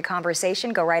joining the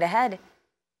conversation. Go right ahead.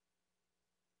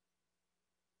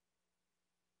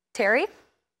 Terry?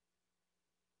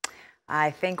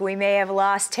 I think we may have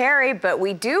lost Terry, but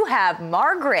we do have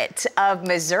Margaret of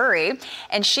Missouri,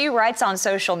 and she writes on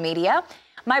social media,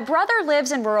 "My brother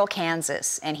lives in rural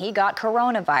Kansas, and he got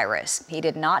coronavirus. He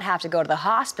did not have to go to the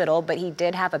hospital, but he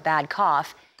did have a bad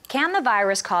cough. Can the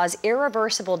virus cause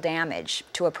irreversible damage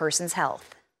to a person's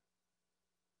health?"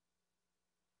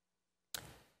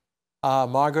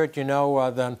 Margaret, you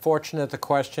know, the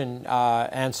question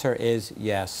answer is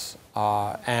yes.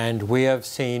 And we have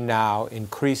seen now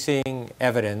increasing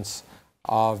evidence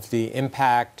of the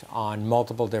impact on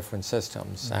multiple different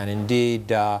systems. And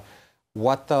indeed,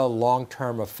 what the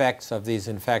long-term effects of these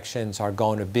infections are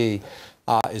going to be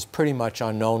is pretty much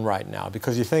unknown right now.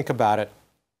 Because you think about it,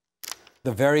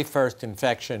 the very first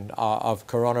infection of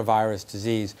coronavirus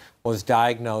disease was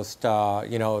diagnosed,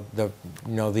 the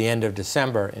end of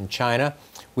December in China.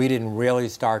 We didn't really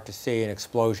start to see an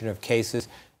explosion of cases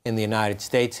in the United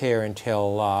States here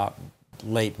until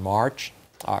late March.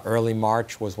 Early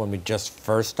March was when we just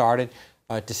first started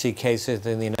to see cases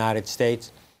in the United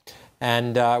States.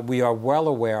 And we are well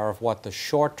aware of what the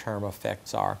short-term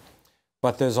effects are.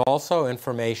 But there's also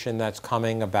information that's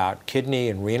coming about kidney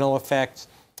and renal effects,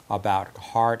 about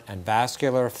heart and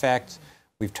vascular effects.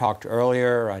 We've talked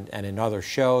earlier and in other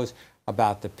shows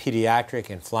about the pediatric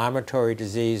inflammatory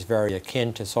disease, very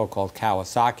akin to so-called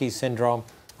Kawasaki syndrome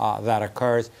that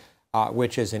occurs,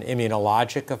 which is an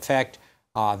immunologic effect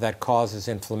that causes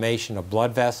inflammation of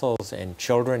blood vessels in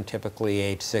children, typically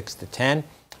age 6 to 10,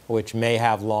 which may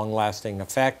have long-lasting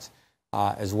effects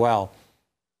as well.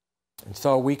 And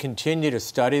so we continue to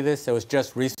study this. There was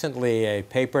just recently a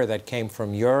paper that came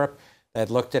from Europe that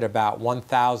looked at about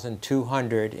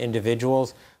 1,200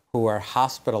 individuals who were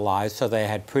hospitalized, so they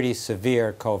had pretty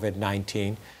severe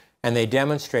COVID-19, and they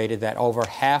demonstrated that over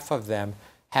half of them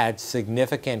had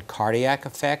significant cardiac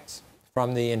effects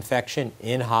from the infection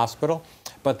in hospital.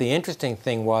 But the interesting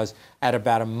thing was, at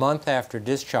about a month after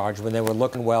discharge, when they were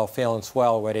looking well, feeling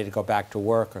swell, ready to go back to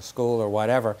work or school or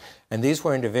whatever, and these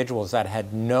were individuals that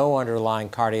had no underlying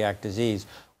cardiac disease,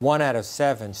 1 out of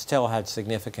 7 still had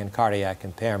significant cardiac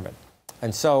impairment.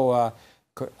 And so,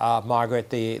 Margaret,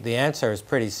 the answer is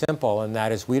pretty simple, and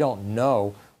that is we don't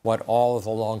know what all of the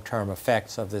long-term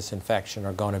effects of this infection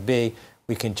are going to be.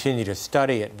 We continue to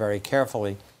study it very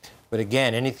carefully. But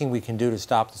again, anything we can do to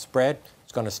stop the spread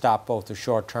is going to stop both the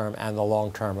short-term and the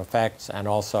long-term effects, and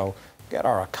also get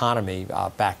our economy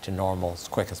back to normal as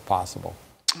quick as possible.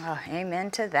 Oh,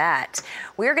 amen to that.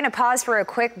 We're going to pause for a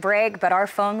quick break, but our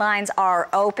phone lines are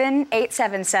open.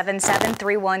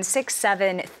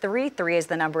 877-731-6733 is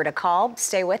the number to call.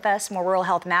 Stay with us. More Rural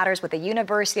Health Matters with the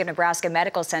University of Nebraska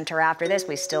Medical Center after this.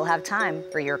 We still have time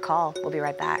for your call. We'll be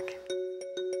right back.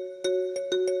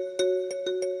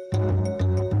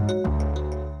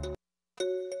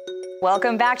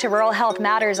 Welcome back to Rural Health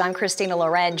Matters. I'm Christina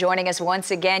Loren. Joining us once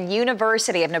again,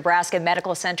 University of Nebraska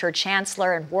Medical Center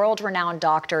Chancellor and world-renowned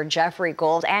Dr. Jeffrey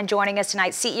Gold. And joining us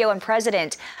tonight, CEO and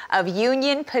President of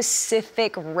Union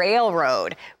Pacific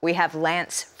Railroad, we have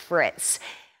Lance Fritz.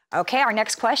 Okay, our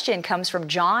next question comes from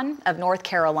John of North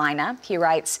Carolina. He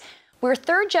writes, we're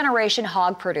third-generation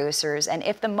hog producers, and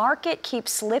if the market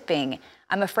keeps slipping,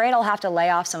 I'm afraid I'll have to lay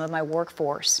off some of my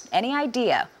workforce. Any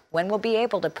idea when we'll be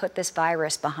able to put this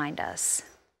virus behind us?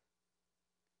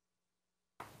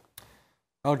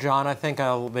 Well, John, I think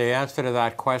the answer to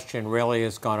that question really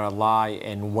is going to lie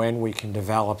in when we can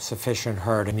develop sufficient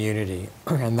herd immunity,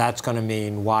 and that's going to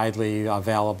mean widely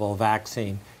available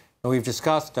vaccine. And we've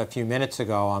discussed a few minutes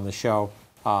ago on the show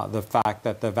the fact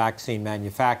that the vaccine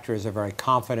manufacturers are very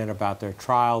confident about their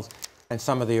trials, and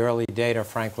some of the early data,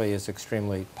 frankly, is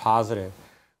extremely positive.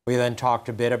 We then talked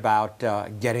a bit about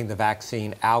getting the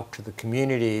vaccine out to the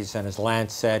communities, and as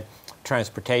Lance said,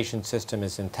 transportation system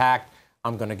is intact.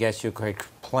 I'm going to guess you create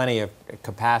plenty of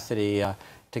capacity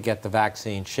to get the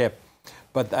vaccine shipped.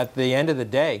 But at the end of the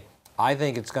day, I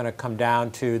think it's going to come down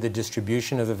to the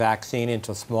distribution of the vaccine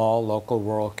into small, local,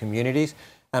 rural communities,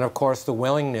 and of course the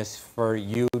willingness for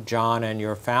you, John, and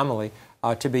your family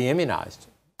to be immunized,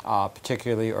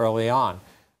 particularly early on.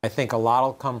 I think a lot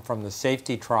will come from the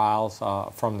safety trials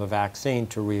from the vaccine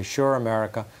to reassure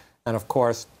America. And of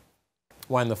course,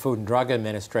 when the Food and Drug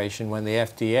Administration, when the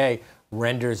FDA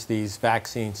renders these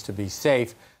vaccines to be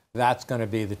safe, that's going to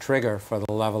be the trigger for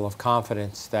the level of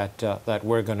confidence that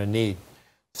we're going to need.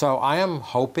 So I am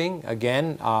hoping,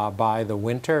 again, by the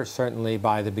winter, certainly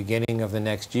by the beginning of the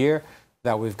next year,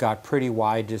 that we've got pretty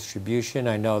wide distribution.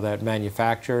 I know that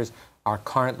manufacturers are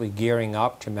currently gearing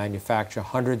up to manufacture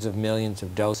hundreds of millions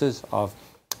of doses of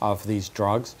these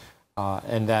drugs,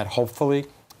 and that hopefully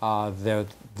the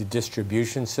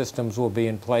distribution systems will be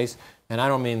in place. And I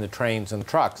don't mean the trains and the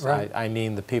trucks. Right. I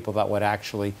mean the people that would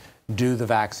actually do the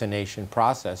vaccination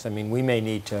process. I mean, we may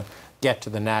need to get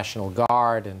to the National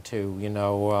Guard and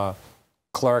to,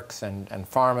 clerks and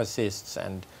pharmacists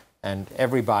and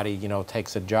everybody,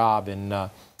 takes a job in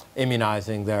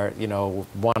immunizing their,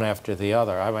 one after the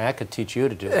other. I mean, I could teach you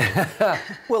to do that.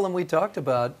 Well, and we talked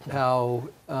about how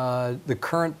the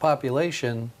current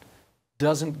population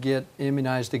doesn't get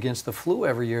immunized against the flu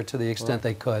every year to the extent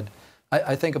they could.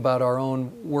 I think about our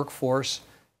own workforce,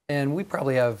 and we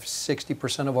probably have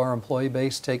 60% of our employee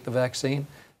base take the vaccine.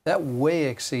 That way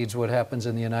exceeds what happens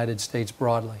in the United States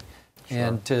broadly. Sure.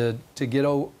 And to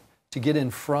get in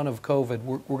front of COVID,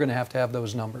 we're going to have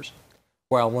those numbers.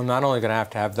 Well, we're not only going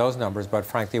to have those numbers, but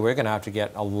frankly, we're going to have to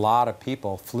get a lot of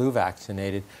people flu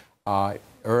vaccinated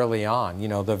early on. You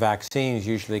know, the vaccines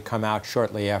usually come out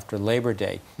shortly after Labor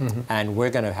Day, and we're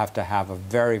going to have a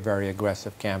very, very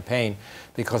aggressive campaign,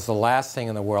 because the last thing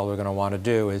in the world we're going to want to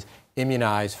do is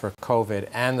immunize for COVID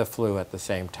and the flu at the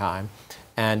same time.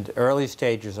 And early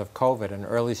stages of COVID and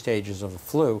early stages of the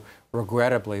flu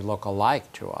regrettably look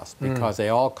alike to us, because they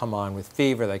all come on with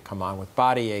fever, they come on with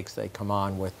body aches, they come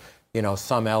on with, you know,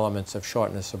 some elements of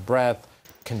shortness of breath,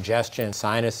 congestion,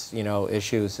 sinus, you know,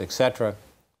 issues, etc.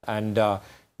 And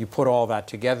you put all that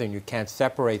together and you can't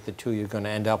separate the two, you're going to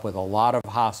end up with a lot of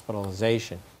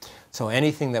hospitalization. So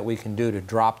anything that we can do to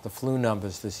drop the flu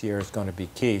numbers this year is going to be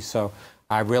key. So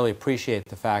I really appreciate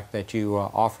the fact that you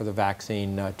offer the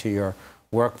vaccine to your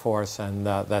workforce, and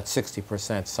that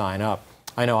 60% sign up.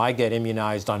 I know I get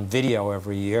immunized on video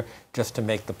every year just to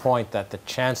make the point that the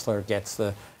Chancellor gets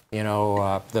the, you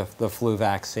know, the flu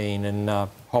vaccine, and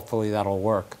hopefully that'll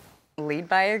work. Lead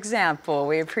by example.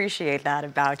 We appreciate that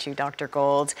about you, Dr.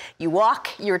 Gold. You walk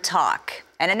your talk.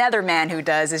 And another man who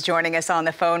does is joining us on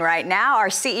the phone right now, our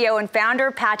CEO and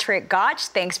founder, Patrick Gotch.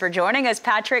 Thanks for joining us,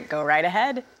 Patrick. Go right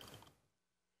ahead.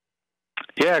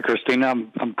 Yeah, Christina,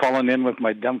 I'm calling in with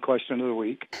my dumb question of the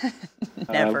week.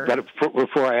 Never. But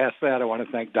before I ask that, I want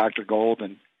to thank Dr. Gold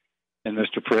and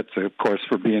Mr. Fritz, of course,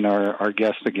 for being our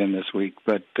guest again this week.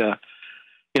 But,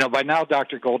 you know, by now,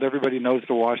 Dr. Gold, everybody knows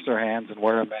to wash their hands and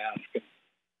wear a mask and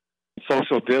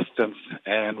social distance.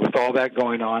 And with all that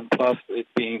going on, plus it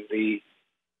being the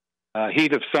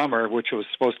heat of summer, which was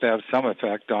supposed to have some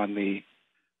effect on the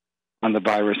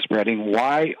virus spreading,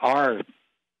 why are...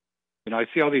 You know, I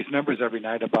see all these numbers every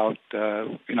night about,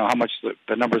 you know, how much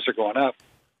the numbers are going up.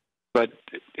 But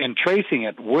in tracing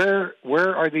it, where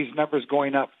are these numbers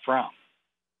going up from?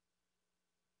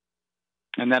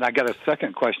 And then I got a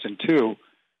second question, too.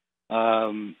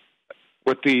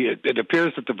 It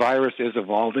appears that the virus is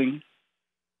evolving.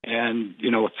 And, you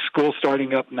know, with school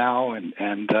starting up now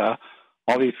and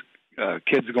all these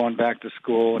kids going back to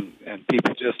school and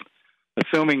people just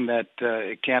assuming that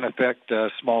it can affect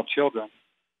small children.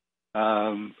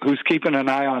 Who's keeping an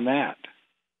eye on that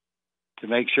to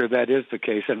make sure that is the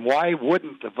case? And why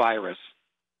wouldn't the virus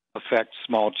affect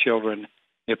small children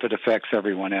if it affects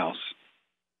everyone else?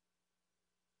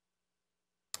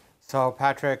 So,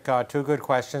 Patrick, two good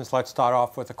questions. Let's start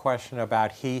off with a question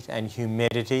about heat and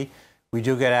humidity. We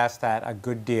do get asked that a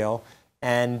good deal.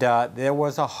 And there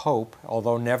was a hope,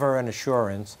 although never an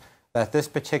assurance, that this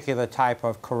particular type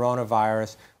of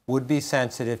coronavirus would be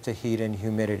sensitive to heat and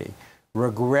humidity.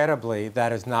 Regrettably,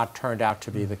 that has not turned out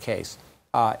to be the case.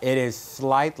 It is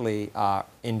slightly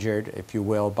injured, if you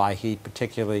will, by heat,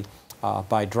 particularly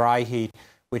by dry heat,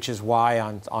 which is why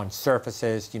on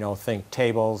surfaces, you know, think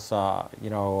tables, you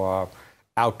know,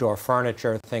 outdoor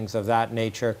furniture, things of that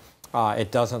nature,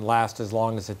 it doesn't last as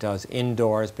long as it does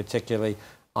indoors, particularly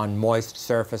on moist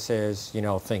surfaces, you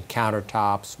know, think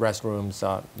countertops,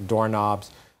 restrooms,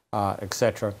 doorknobs,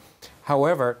 etc.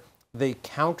 However, the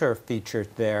counter feature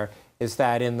there is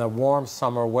that in the warm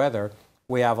summer weather,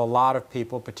 we have a lot of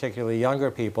people, particularly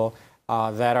younger people,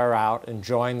 that are out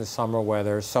enjoying the summer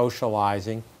weather,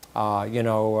 socializing, you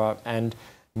know, and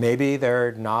maybe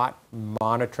they're not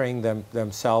monitoring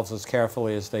themselves as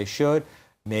carefully as they should.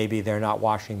 Maybe they're not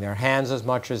washing their hands as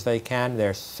much as they can.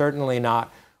 They're certainly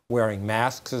not wearing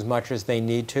masks as much as they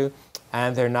need to,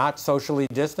 and they're not socially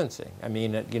distancing. I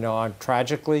mean, you know,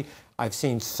 tragically, I've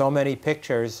seen so many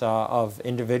pictures of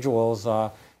individuals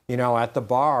you know, at the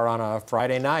bar on a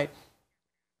Friday night,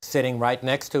 sitting right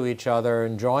next to each other,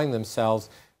 enjoying themselves,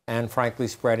 and frankly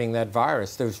spreading that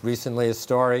virus. There's recently a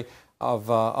story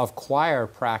of choir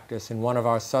practice in one of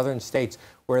our southern states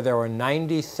where there were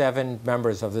 97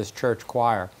 members of this church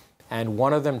choir, and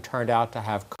one of them turned out to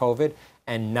have COVID,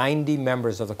 and 90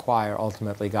 members of the choir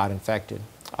ultimately got infected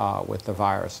with the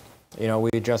virus. You know,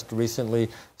 we just recently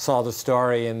saw the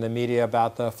story in the media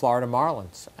about the Florida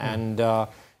Marlins,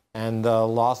 and the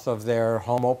loss of their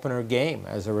home opener game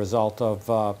as a result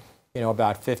of, you know,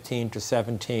 about 15 to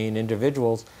 17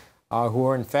 individuals who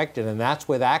were infected. And that's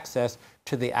with access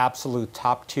to the absolute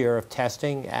top tier of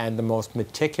testing and the most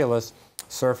meticulous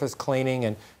surface cleaning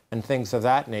and things of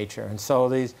that nature. And so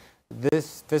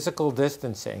this physical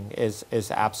distancing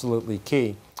is absolutely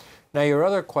key. Now, your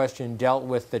other question dealt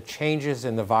with the changes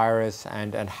in the virus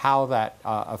and how that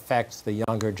affects the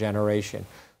younger generation.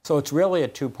 So it's really a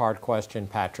two-part question,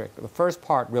 Patrick. The first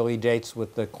part really dates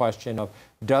with the question of,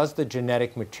 does the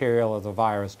genetic material of the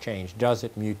virus change? Does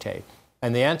it mutate?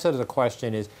 And the answer to the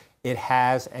question is, it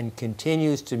has and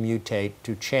continues to mutate,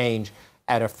 to change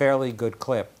at a fairly good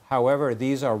clip. However,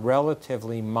 these are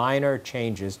relatively minor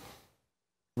changes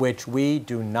which we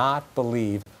do not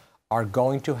believe are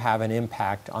going to have an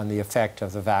impact on the effect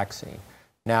of the vaccine.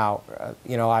 Now,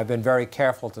 I've been very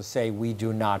careful to say we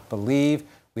do not believe.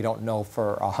 We don't know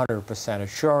for 100%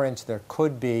 assurance. There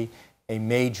could be a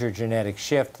major genetic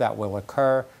shift that will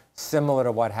occur, similar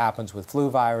to what happens with flu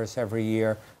virus every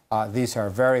year. These are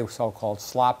very so-called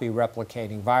sloppy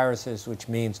replicating viruses, which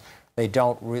means they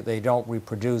don't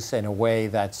reproduce in a way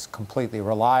that's completely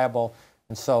reliable,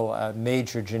 and so a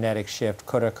major genetic shift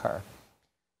could occur.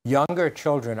 Younger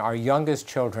children, our youngest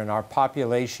children, our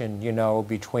population,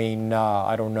 between,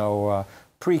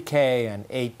 pre-K and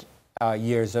 8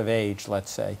 years of age,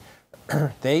 let's say,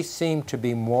 they seem to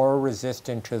be more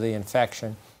resistant to the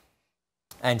infection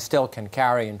and still can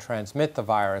carry and transmit the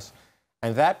virus.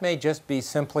 And that may just be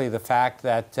simply the fact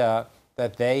that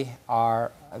they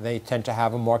tend to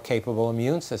have a more capable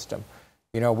immune system.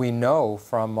 We know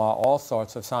from all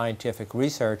sorts of scientific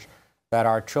research that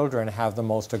our children have the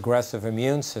most aggressive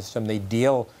immune system. They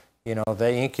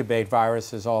they incubate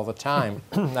viruses all the time.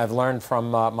 I've learned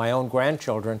from my own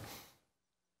grandchildren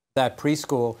that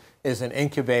preschool is an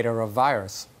incubator of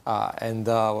virus.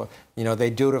 They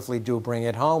dutifully do bring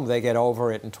it home. They get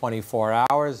over it in 24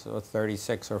 hours, or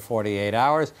 36 or 48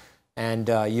 hours. And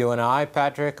you and I,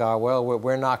 Patrick,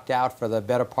 we're knocked out for the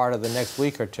better part of the next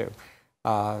week or two.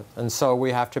 And so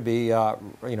we have to be,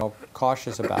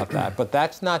 cautious about that. But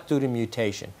that's not due to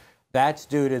mutation. That's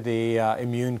due to the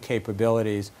immune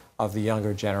capabilities of the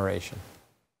younger generation.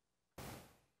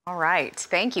 All right.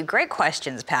 Thank you. Great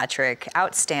questions, Patrick.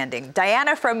 Outstanding.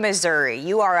 Diana from Missouri,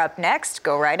 you are up next.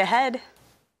 Go right ahead.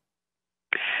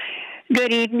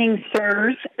 Good evening,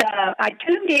 sirs. I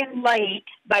tuned in late,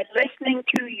 but listening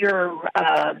to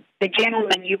the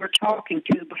gentleman you were talking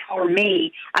to before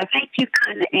me, I think you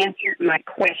kind of answered my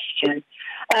question.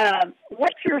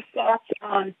 What's your thoughts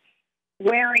on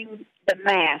wearing the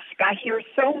mask? I hear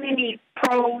so many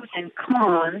pros and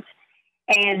cons,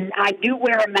 and I do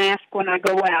wear a mask when I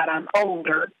go out. I'm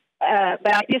older,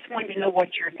 but I just wanted to know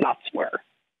what your thoughts were.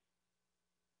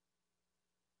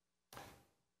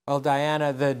 Well,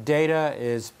 Diana, the data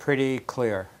is pretty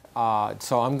clear.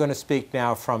 So I'm going to speak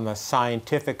now from the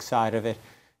scientific side of it,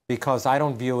 because I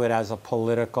don't view it as a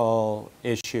political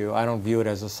issue. I don't view it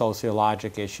as a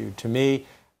sociologic issue. To me,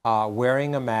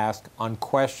 wearing a mask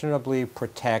unquestionably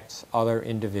protects other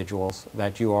individuals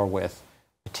that you are with,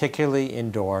 particularly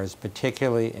indoors,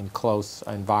 particularly in close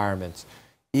environments,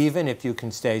 even if you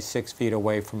can stay 6 feet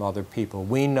away from other people.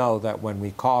 We know that when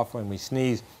we cough, when we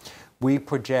sneeze, we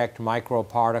project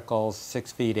microparticles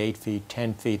 6 feet, 8 feet,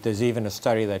 10 feet. There's even a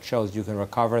study that shows you can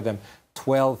recover them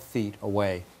 12 feet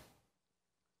away.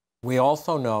 We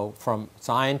also know from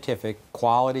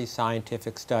quality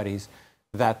scientific studies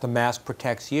that the mask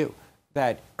protects you,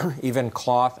 that even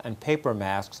cloth and paper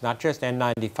masks, not just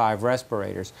N95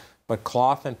 respirators, but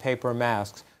cloth and paper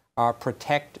masks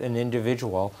protect an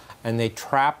individual, and they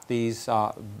trap these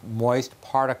moist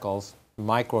particles,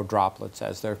 microdroplets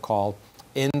as they're called,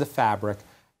 in the fabric,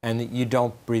 and you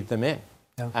don't breathe them in.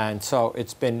 Yeah. And so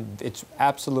it's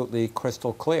absolutely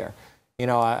crystal clear. When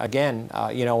I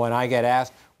get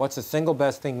asked, what's the single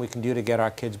best thing we can do to get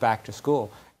our kids back to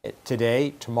school?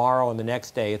 Today, tomorrow, and the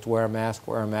next day, it's wear a mask,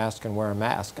 wear a mask, and wear a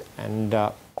mask. And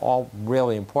all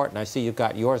really important. I see you've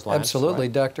got yours, Lance. Absolutely.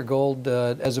 Right? Dr. Gold,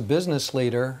 as a business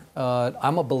leader,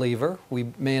 I'm a believer. We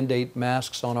mandate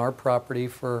masks on our property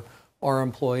for our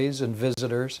employees and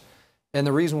visitors. And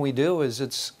the reason we do is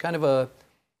it's a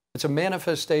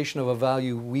manifestation of a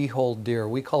value we hold dear.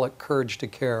 We call it courage to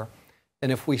care.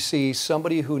 And if we see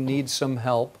somebody who needs some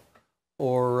help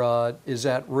or is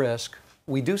at risk,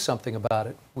 we do something about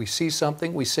it. We see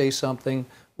something, we say something,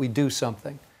 we do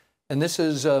something. And this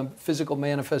is a physical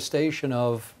manifestation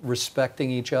of respecting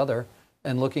each other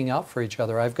and looking out for each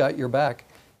other. I've got your back,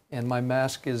 and my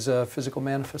mask is a physical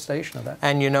manifestation of that.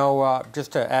 And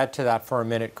just to add to that for a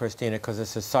minute, Christina, because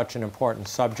this is such an important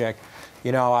subject,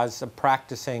 as a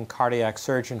practicing cardiac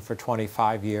surgeon for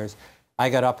 25 years, I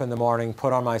got up in the morning,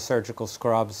 put on my surgical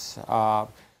scrubs,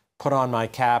 put on my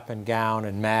cap and gown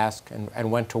and mask,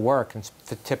 and went to work, and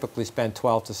typically spent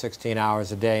 12 to 16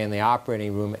 hours a day in the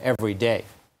operating room every day,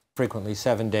 frequently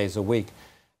 7 days a week.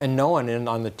 And no one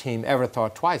on the team ever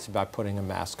thought twice about putting a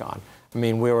mask on. I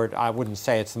mean, I wouldn't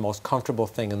say it's the most comfortable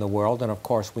thing in the world, and of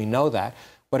course we know that.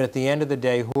 But at the end of the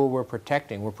day, who we're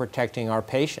protecting? We're protecting our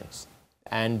patients.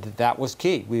 And that was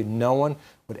key. No one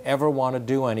would ever want to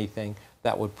do anything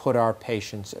that would put our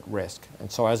patients at risk. And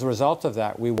so as a result of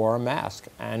that, we wore a mask.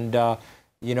 And,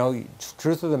 you know, the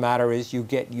truth of the matter is you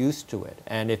get used to it.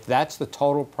 And if that's the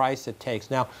total price it takes.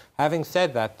 Now, having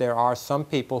said that, there are some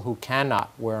people who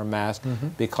cannot wear a mask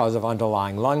because of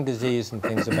underlying lung disease and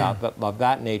things of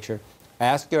that nature.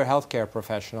 Ask your healthcare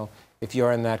professional if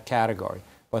you're in that category.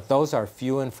 But those are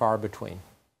few and far between.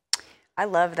 I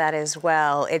love that as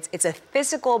well. It's a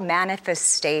physical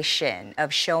manifestation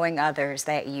of showing others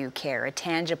that you care, a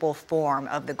tangible form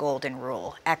of the golden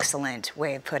rule. Excellent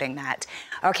way of putting that.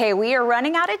 Okay, we are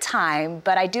running out of time,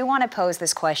 but I do want to pose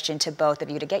this question to both of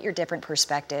you to get your different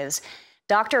perspectives.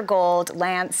 Dr. Gold,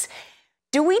 Lance,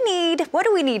 what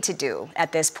do we need to do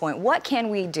at this point? What can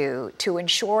we do to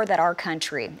ensure that our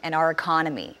country and our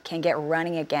economy can get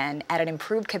running again at an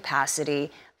improved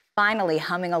capacity, finally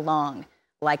humming along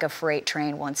like a freight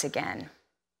train once again?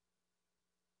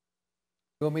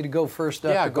 You want me to go first?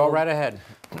 Yeah, go right ahead.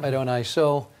 Why don't I?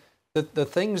 So the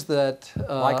things that...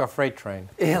 like a freight train.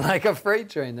 Yeah, like a freight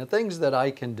train. The things that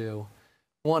I can do.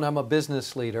 One, I'm a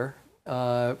business leader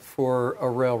for a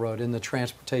railroad in the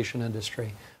transportation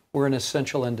industry. We're an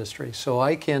essential industry. So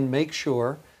I can make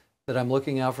sure that I'm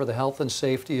looking out for the health and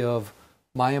safety of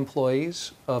my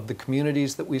employees, of the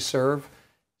communities that we serve,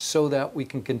 so that we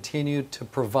can continue to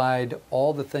provide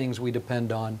all the things we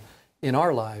depend on in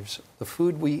our lives. The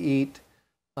food we eat,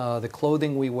 the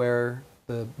clothing we wear,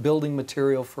 the building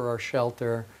material for our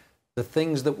shelter, the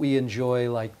things that we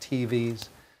enjoy like TVs.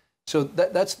 So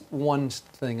that's one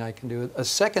thing I can do. A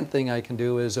second thing I can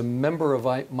do as a member of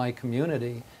my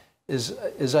community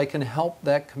is I can help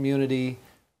that community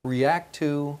react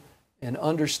to and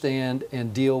understand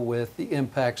and deal with the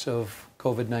impacts of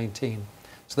COVID-19.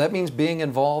 So that means being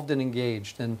involved and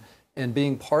engaged and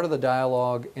being part of the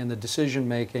dialogue and the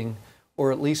decision-making,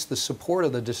 or at least the support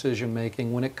of the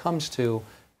decision-making when it comes to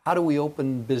how do we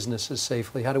open businesses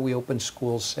safely, how do we open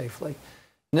schools safely.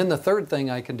 And then the third thing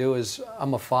I can do is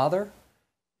I'm a father,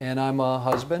 and I'm a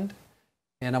husband,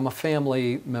 and I'm a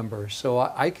family member. So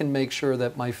I can make sure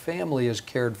that my family is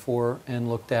cared for and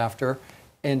looked after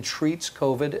and treats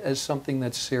COVID as something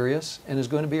that's serious and is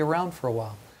going to be around for a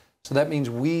while. So that means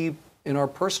we, in our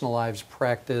personal lives,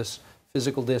 practice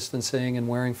physical distancing and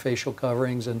wearing facial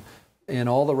coverings and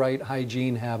all the right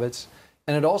hygiene habits.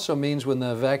 And it also means when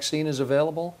the vaccine is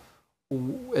available,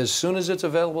 as soon as it's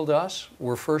available to us,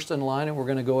 we're first in line and we're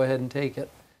going to go ahead and take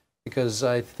it, because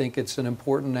I think it's an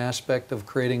important aspect of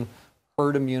creating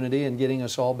herd immunity and getting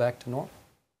us all back to normal.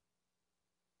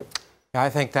 I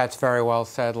think that's very well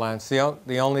said, Lance.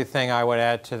 The only thing I would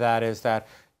add to that is that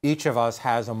each of us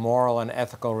has a moral and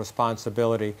ethical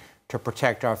responsibility to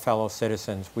protect our fellow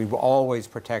citizens. We will always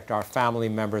protect our family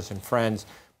members and friends,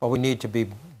 but we need to be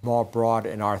more broad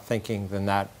in our thinking than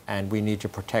that, and we need to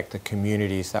protect the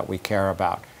communities that we care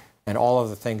about. And all of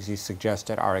the things you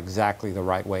suggested are exactly the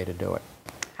right way to do it.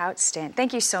 Outstanding.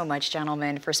 Thank you so much,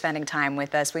 gentlemen, for spending time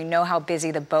with us. We know how busy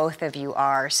the both of you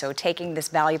are, so taking this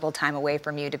valuable time away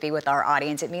from you to be with our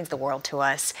audience, it means the world to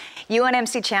us.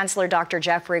 UNMC Chancellor Dr.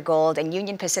 Jeffrey Gold and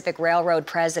Union Pacific Railroad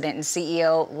President and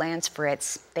CEO Lance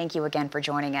Fritz, thank you again for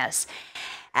joining us.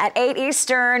 At 8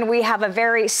 Eastern, we have a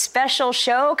very special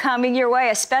show coming your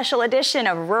way, a special edition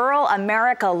of Rural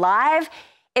America Live.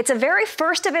 It's a very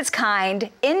first of its kind,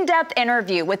 in-depth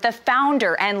interview with the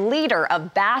founder and leader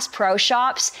of Bass Pro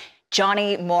Shops,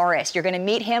 Johnny Morris. You're going to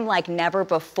meet him like never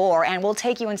before, and we'll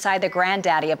take you inside the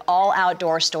granddaddy of all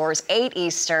outdoor stores, 8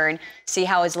 Eastern, see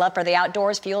how his love for the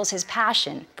outdoors fuels his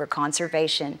passion for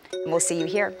conservation. And we'll see you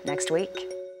here next week.